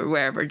Lands or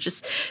wherever.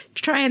 Just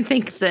try and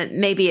think that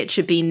maybe it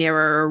should be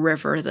nearer a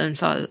river than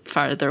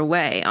farther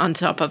away, on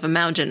top of a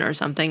mountain or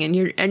something, and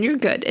you're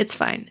good. It's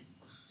fine.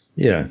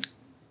 Yeah.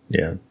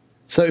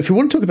 So if we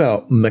want to talk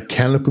about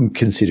mechanical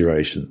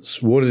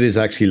considerations, what it is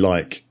actually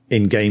like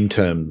in game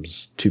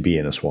terms to be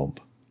in a swamp,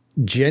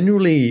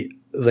 generally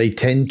they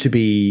tend to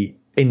be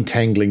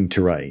entangling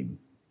terrain.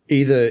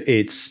 Either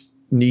it's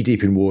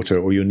knee-deep in water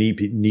or you're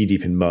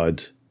knee-deep in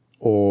mud,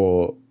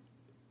 or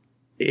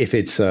if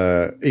it's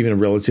even a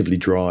relatively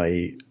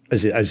dry,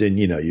 as in,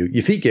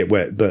 your feet get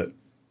wet, but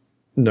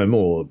no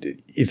more.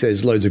 If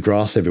there's loads of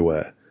grass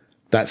everywhere,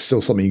 that's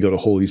still something you've got to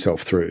haul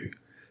yourself through.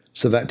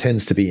 So that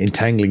tends to be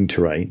entangling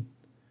terrain,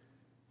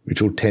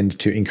 which will tend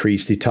to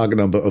increase the target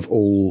number of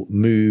all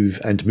move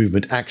and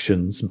movement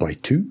actions by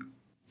 2.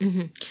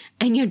 Mm-hmm.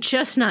 And you're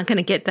just not going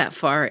to get that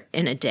far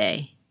in a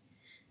day.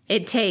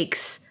 It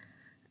takes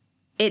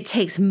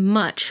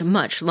much,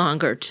 much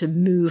longer to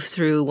move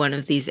through one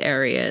of these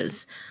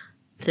areas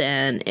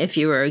than if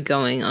you were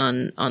going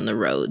on the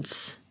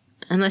roads,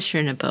 unless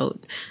you're in a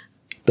boat.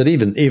 But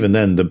even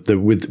then,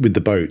 with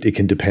the boat, it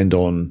can depend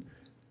on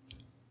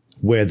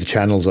where the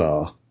channels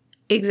are.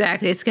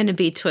 Exactly. It's going to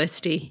be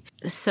twisty.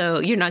 So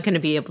you're not going to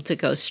be able to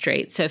go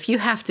straight. So if you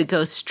have to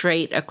go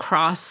straight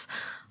across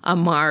a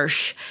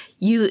marsh,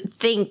 you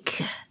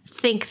think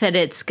that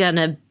it's going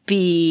to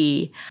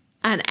be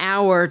an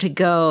hour to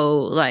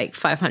go like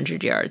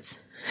 500 yards.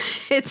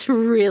 It's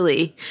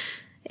really,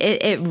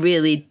 it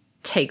really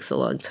takes a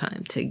long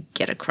time to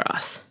get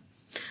across.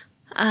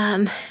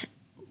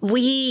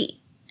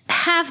 We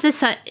have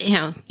this,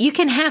 you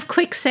can have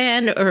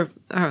quicksand or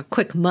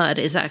quick mud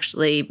is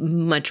actually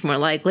much more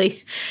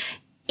likely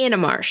in a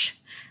marsh.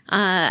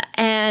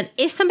 And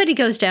if somebody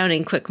goes down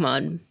in quick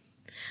mud,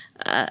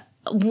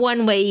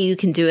 one way you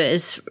can do it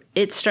is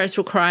it starts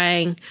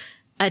requiring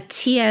a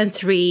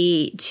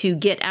TN3 to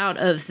get out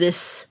of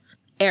this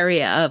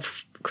area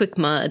of quick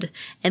mud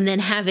and then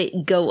have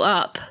it go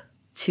up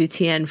to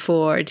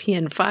TN4,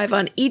 TN5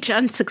 on each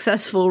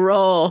unsuccessful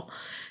roll.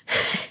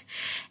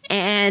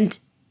 And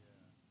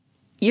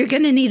you're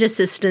going to need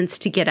assistance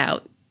to get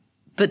out.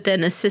 But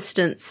then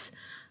assistance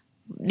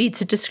needs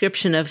a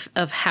description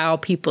of how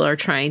people are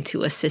trying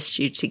to assist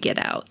you to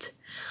get out.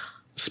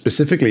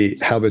 Specifically,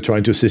 how they're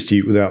trying to assist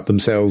you without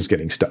themselves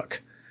getting stuck.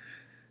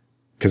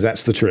 Because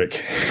that's the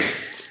trick.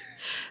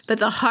 But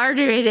the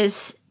harder it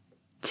is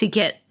to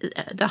get,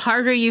 the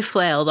harder you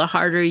flail, the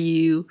harder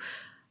you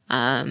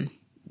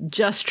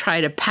just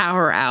try to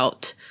power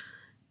out,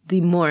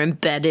 the more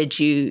embedded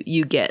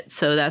you get.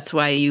 So that's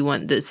why you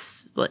want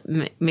this,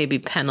 maybe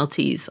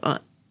penalties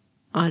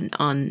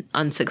on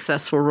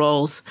unsuccessful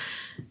rolls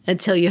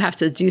until you have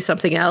to do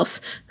something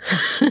else.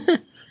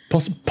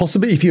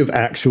 Possibly if you have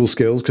actual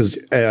skills, because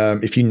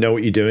if you know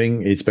what you're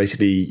doing, it's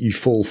basically you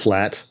fall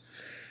flat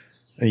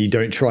and you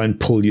don't try and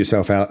pull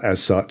yourself out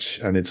as such,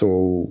 and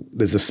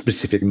there's a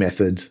specific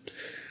method.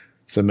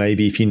 So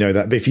maybe if you know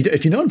that, but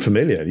if you're not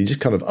familiar, you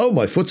just kind of,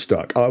 my foot's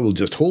stuck. I will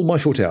just haul my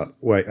foot out.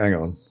 Wait, hang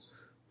on.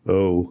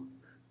 Oh,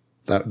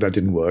 that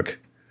didn't work.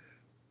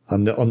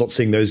 I'm not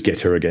seeing those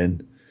get her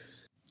again.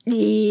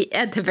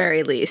 At the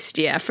very least,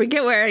 yeah.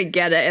 Forget where I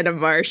get it in a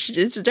marsh.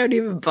 Just don't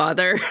even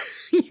bother.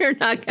 You're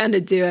not going to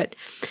do it.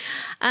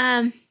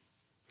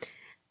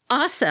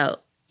 Also,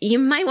 you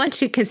might want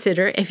to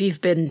consider, if you've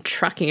been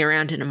trucking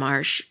around in a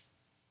marsh,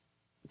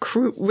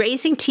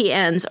 raising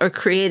TNs or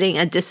creating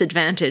a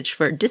disadvantage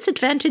for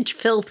disadvantage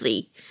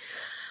filthy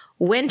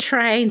when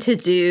trying to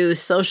do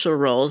social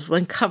rolls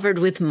when covered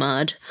with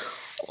mud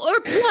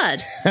or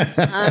blood.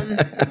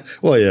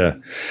 Well, yeah.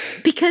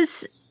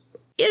 Because,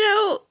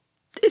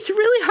 it's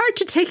really hard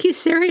to take you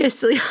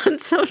seriously on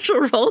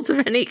social roles of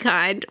any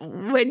kind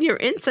when you're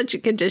in such a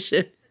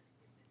condition.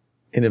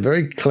 In a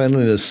very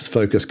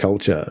cleanliness-focused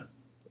culture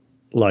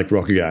like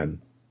Rokugan,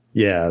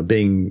 yeah,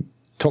 being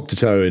top to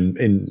toe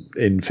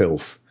in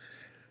filth,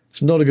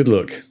 it's not a good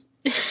look.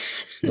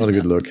 Not a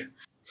good look.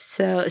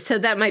 So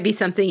that might be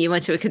something you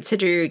want to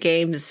consider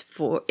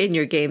in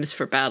your games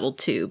for Battle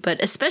 2.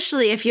 But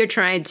especially if you're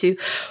trying to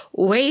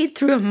wade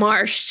through a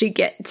marsh to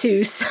get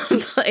to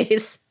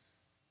someplace.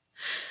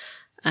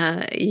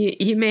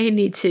 you may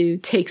need to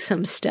take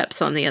some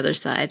steps on the other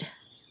side.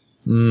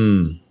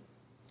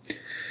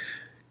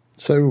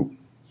 So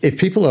if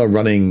people are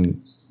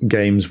running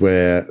games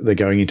where they're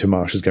going into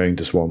marshes, going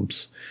to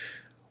swamps,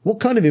 what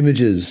kind of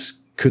images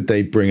could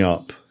they bring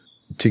up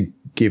to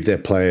give their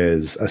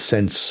players a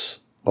sense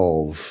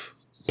of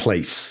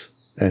place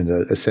and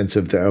a sense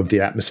of the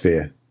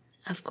atmosphere?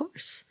 Of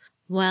course.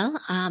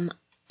 Well,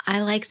 I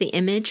like the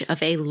image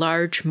of a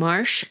large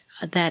marsh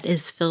that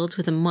is filled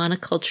with a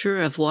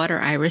monoculture of water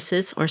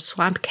irises or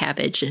swamp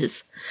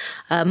cabbages.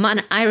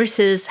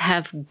 Irises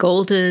have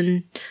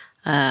golden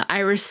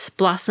iris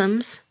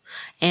blossoms,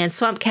 and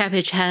swamp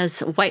cabbage has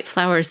white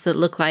flowers that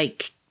look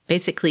like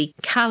basically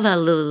calla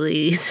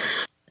lilies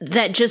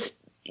that just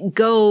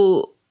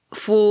go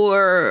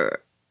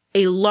for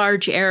a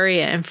large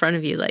area in front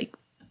of you, like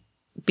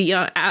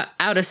beyond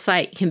out of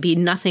sight can be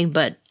nothing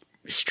but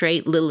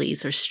straight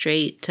lilies or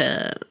straight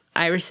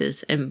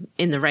irises in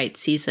the right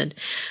season.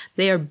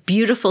 They are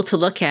beautiful to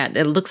look at.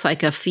 It looks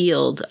like a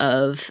field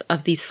of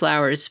these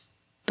flowers,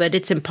 but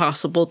it's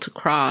impossible to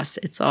cross.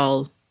 It's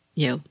all,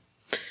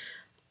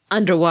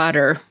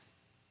 underwater,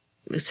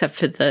 except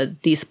for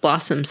these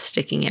blossoms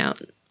sticking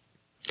out.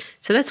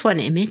 So that's one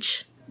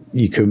image.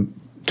 You can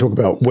talk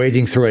about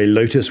wading through a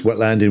lotus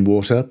wetland in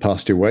water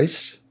past your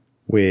waist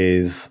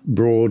with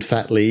broad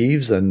fat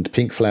leaves and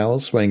pink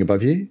flowers swaying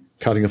above you,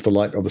 cutting off the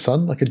light of the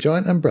sun like a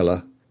giant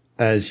umbrella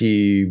as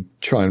you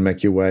try and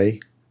make your way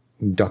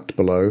ducked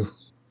below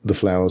the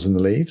flowers and the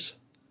leaves.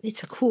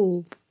 It's a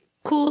cool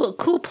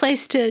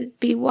place to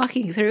be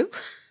walking through.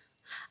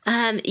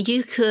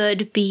 You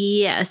could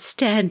be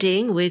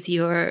standing with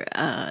your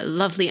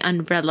lovely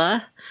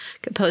umbrella,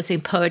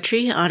 composing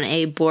poetry on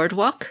a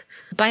boardwalk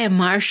by a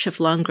marsh of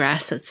long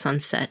grass at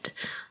sunset,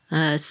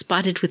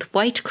 spotted with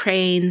white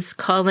cranes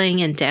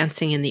calling and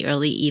dancing in the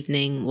early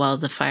evening while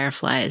the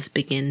fireflies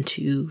begin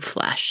to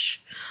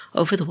flash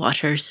over the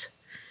waters.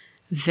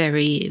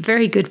 Very,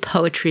 very good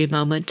poetry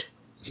moment.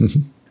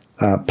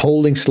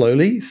 Poling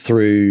slowly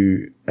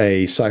through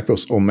a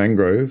cypress or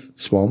mangrove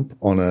swamp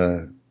on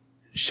a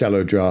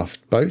shallow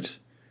draft boat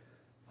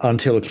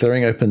until a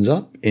clearing opens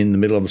up in the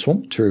middle of the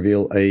swamp to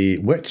reveal a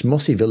wet,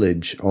 mossy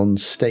village on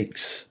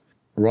stakes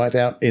right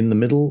out in the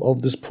middle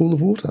of this pool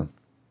of water.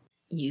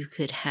 You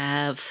could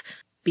have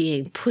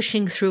being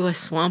pushing through a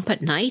swamp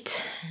at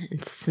night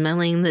and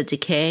smelling the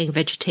decaying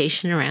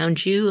vegetation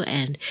around you,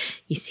 and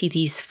you see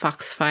these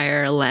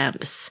foxfire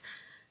lamps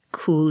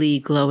coolly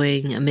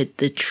glowing amid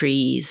the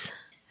trees,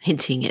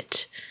 hinting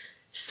at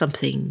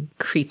something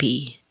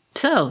creepy.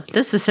 So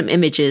those are some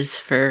images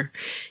for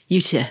you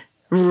to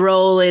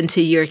roll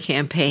into your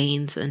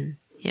campaigns and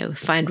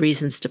find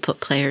reasons to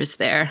put players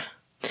there.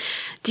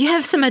 Do you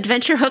have some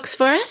adventure hooks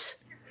for us?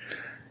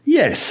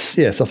 Yes.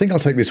 I think I'll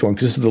take this one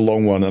because this is the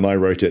long one and I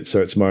wrote it,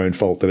 so it's my own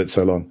fault that it's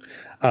so long.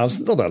 It's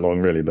not that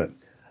long really, but...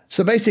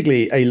 So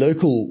basically a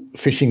local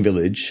fishing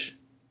village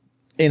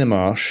in a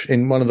marsh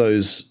in one of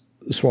those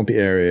swampy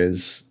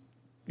areas.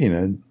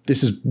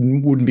 This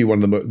wouldn't be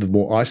one of the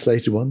more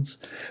isolated ones,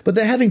 but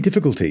they're having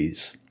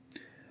difficulties.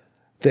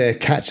 Their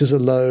catches are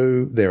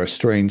low, there are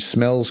strange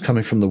smells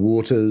coming from the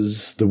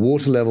waters, the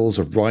water levels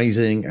are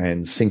rising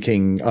and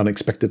sinking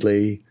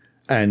unexpectedly,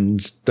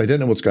 and they don't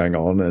know what's going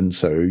on, and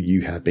so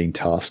you have been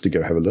tasked to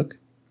go have a look.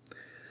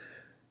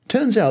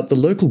 Turns out the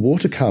local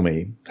water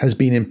kami has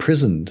been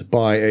imprisoned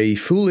by a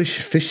foolish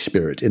fish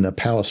spirit in a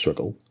power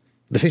struggle.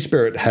 The fish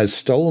spirit has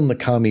stolen the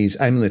kami's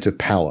amulet of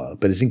power,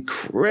 but is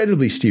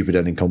incredibly stupid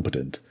and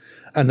incompetent,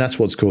 and that's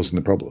what's causing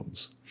the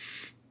problems.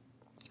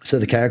 So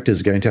the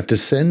characters are going to have to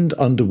descend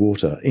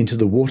underwater into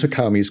the water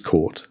kami's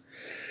court,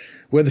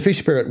 where the fish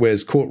spirit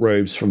wears court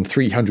robes from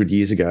 300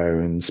 years ago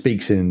and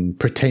speaks in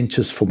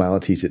pretentious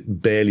formalities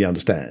it barely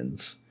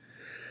understands.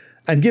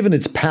 And given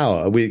its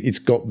power, it's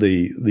got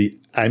the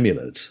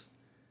amulet.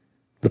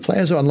 The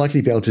players are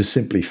unlikely to be able to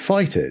simply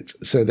fight it,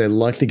 so they're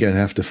likely going to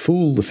have to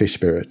fool the fish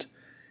spirit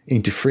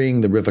into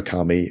freeing the river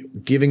kami,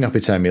 giving up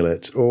its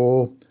amulet,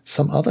 or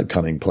some other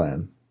cunning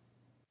plan.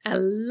 I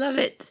love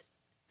it.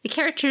 The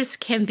characters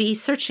can be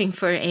searching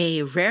for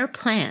a rare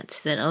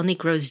plant that only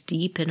grows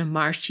deep in a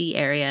marshy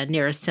area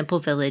near a simple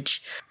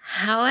village.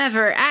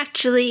 However,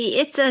 actually,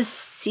 it's a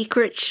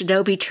secret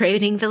shinobi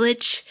trading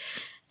village,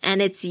 and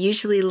it's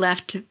usually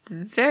left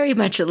very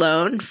much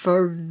alone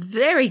for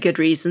very good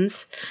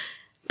reasons.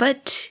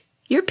 But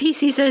your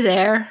PCs are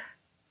there,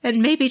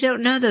 and maybe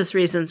don't know those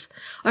reasons.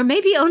 Or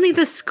maybe only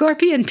the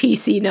Scorpion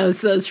PC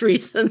knows those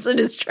reasons and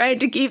is trying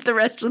to keep the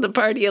rest of the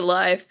party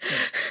alive.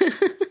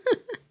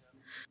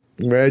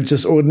 We're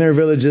just ordinary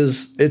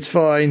villagers. It's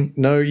fine.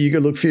 No, you go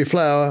look for your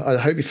flower. I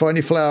hope you find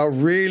your flower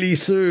really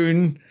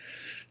soon.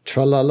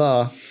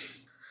 Tra-la-la.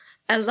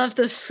 I love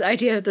this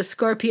idea of the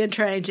Scorpion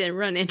trying to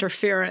run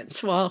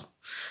interference while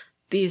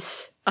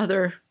these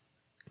other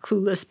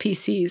clueless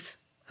PCs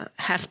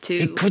have to...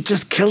 He could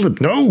just kill them.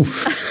 No!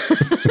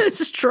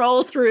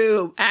 Stroll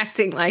through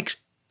acting like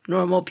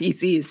normal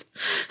PCs.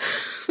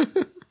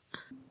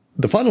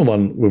 The final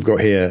one we've got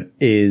here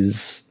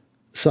is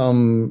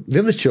some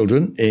village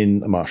children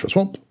in a marsh or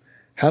swamp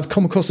have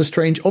come across a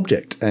strange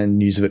object, and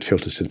news of it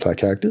filters to the player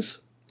characters.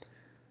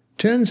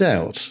 Turns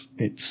out,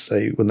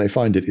 when they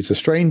find it, it's a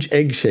strange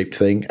egg-shaped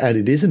thing, and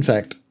it is in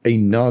fact a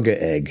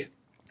Naga egg.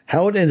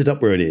 How it ended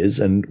up where it is,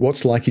 and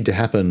what's likely to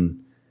happen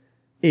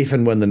if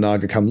and when the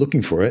Naga come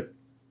looking for it,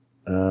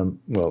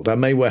 that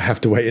may well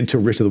have to wait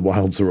until Writ of the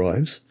Wilds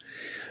arrives.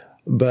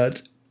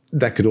 But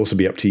that could also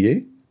be up to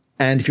you.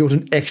 And if you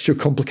want an extra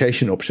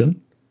complication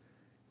option,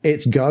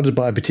 it's guarded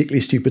by a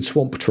particularly stupid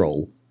swamp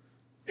troll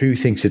who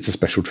thinks it's a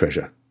special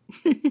treasure.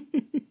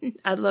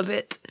 I love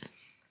it.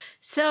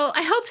 So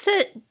I hope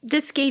that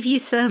this gave you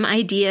some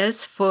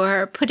ideas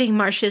for putting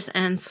marshes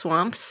and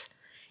swamps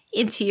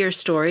into your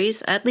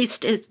stories. At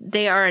least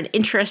they are an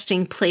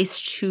interesting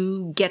place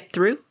to get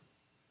through.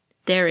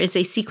 There is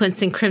a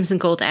sequence in Crimson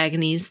Gold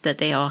Agonies that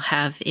they all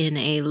have in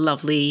a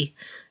lovely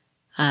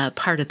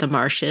part of the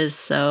marshes,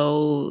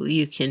 so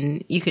you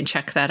can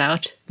check that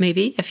out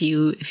maybe if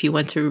you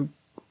want to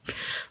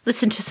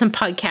listen to some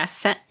podcasts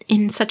set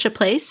in such a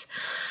place.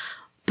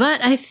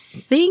 But I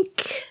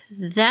think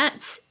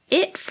that's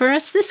it for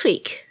us this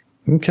week.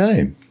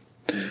 Okay.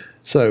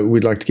 So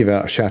we'd like to give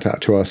a shout out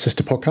to our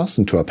sister podcast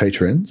and to our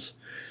patrons,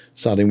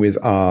 starting with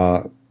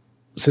our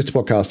sister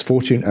podcast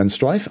Fortune and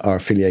Strife, our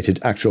affiliated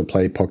actual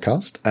play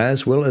podcast,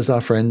 as well as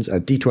our friends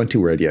at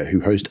D20 Radio,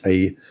 who host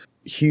a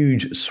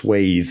huge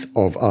swathe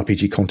of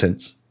RPG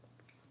content.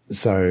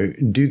 So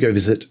do go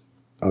visit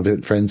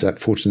our friends at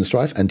Fortune and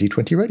Strife and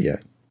D20 Radio.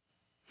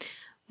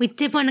 We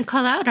did want to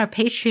call out our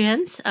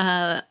Patreons.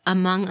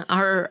 Among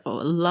our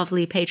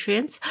lovely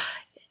Patreons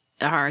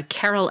are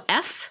Carol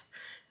F.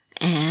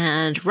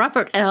 and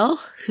Robert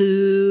L.,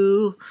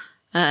 who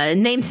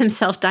names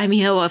himself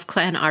Daimyo of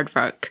Clan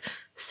Aardvark.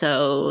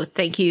 So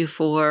thank you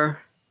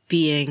for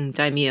being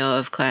Daimyo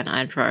of Clan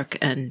Aardvark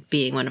and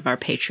being one of our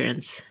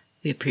patrons.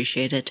 We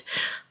appreciate it.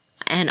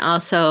 And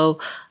also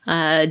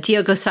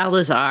Diogo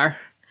Salazar,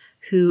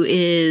 who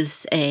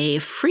is a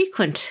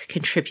frequent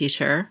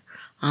contributor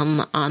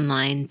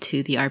online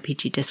to the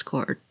RPG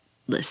Discord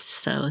list.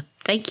 So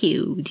thank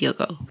you,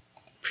 Diogo.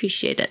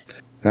 Appreciate it.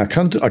 Our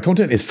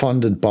content is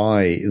funded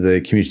by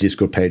the Community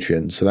Discord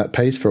Patreon, so that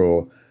pays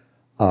for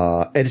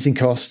editing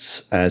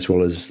costs as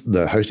well as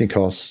the hosting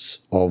costs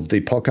of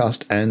the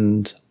podcast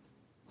and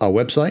our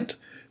website,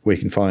 where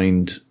you can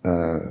find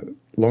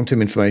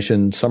long-term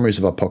information, summaries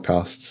of our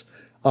podcasts,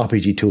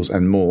 RPG tools,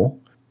 and more.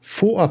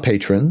 For our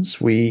patrons,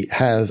 we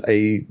have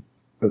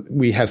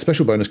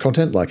special bonus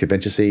content like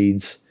Adventure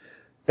Seeds,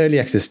 early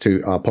access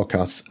to our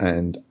podcasts,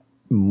 and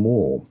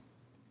more.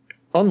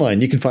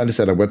 Online, you can find us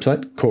at our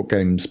website,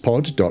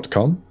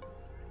 courtgamespod.com.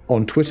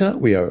 On Twitter,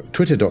 we are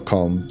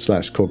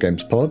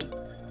twitter.com/courtgamespod.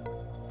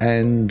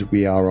 And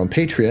we are on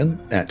Patreon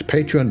at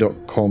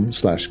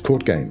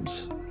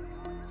patreon.com/courtgames.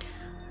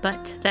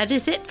 But that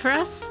is it for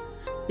us.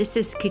 This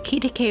is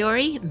Kikita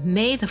Kaori.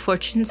 May the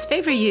fortunes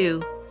favor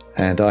you.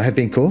 And I have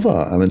been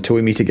Korvar, and until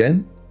we meet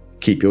again,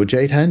 keep your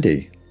jade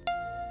handy.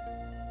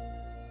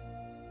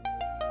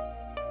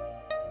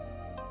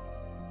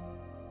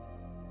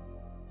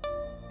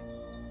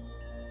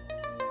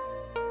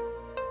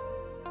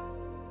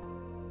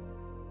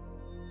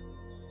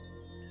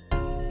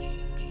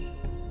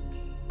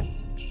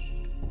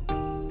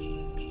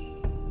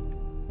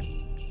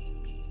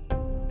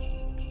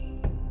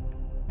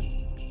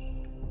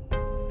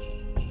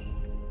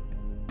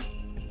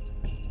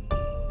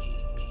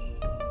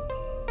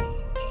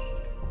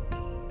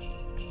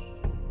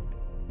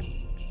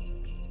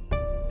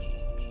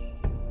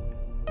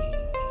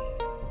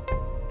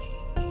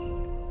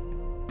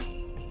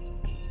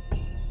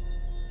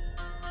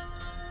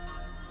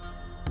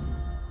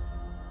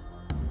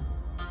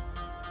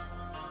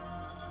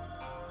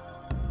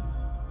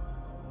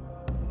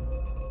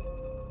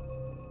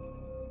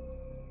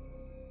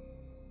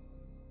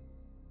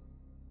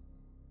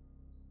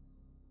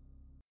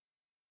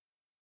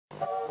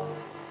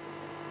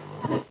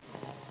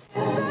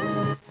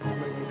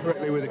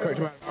 Correctly with the correct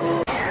amount.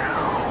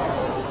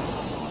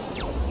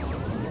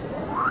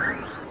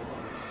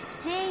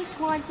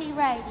 D20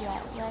 Radio,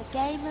 where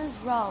gamers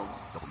roll.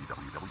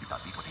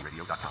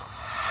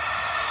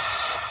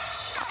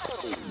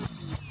 www.d20radio.com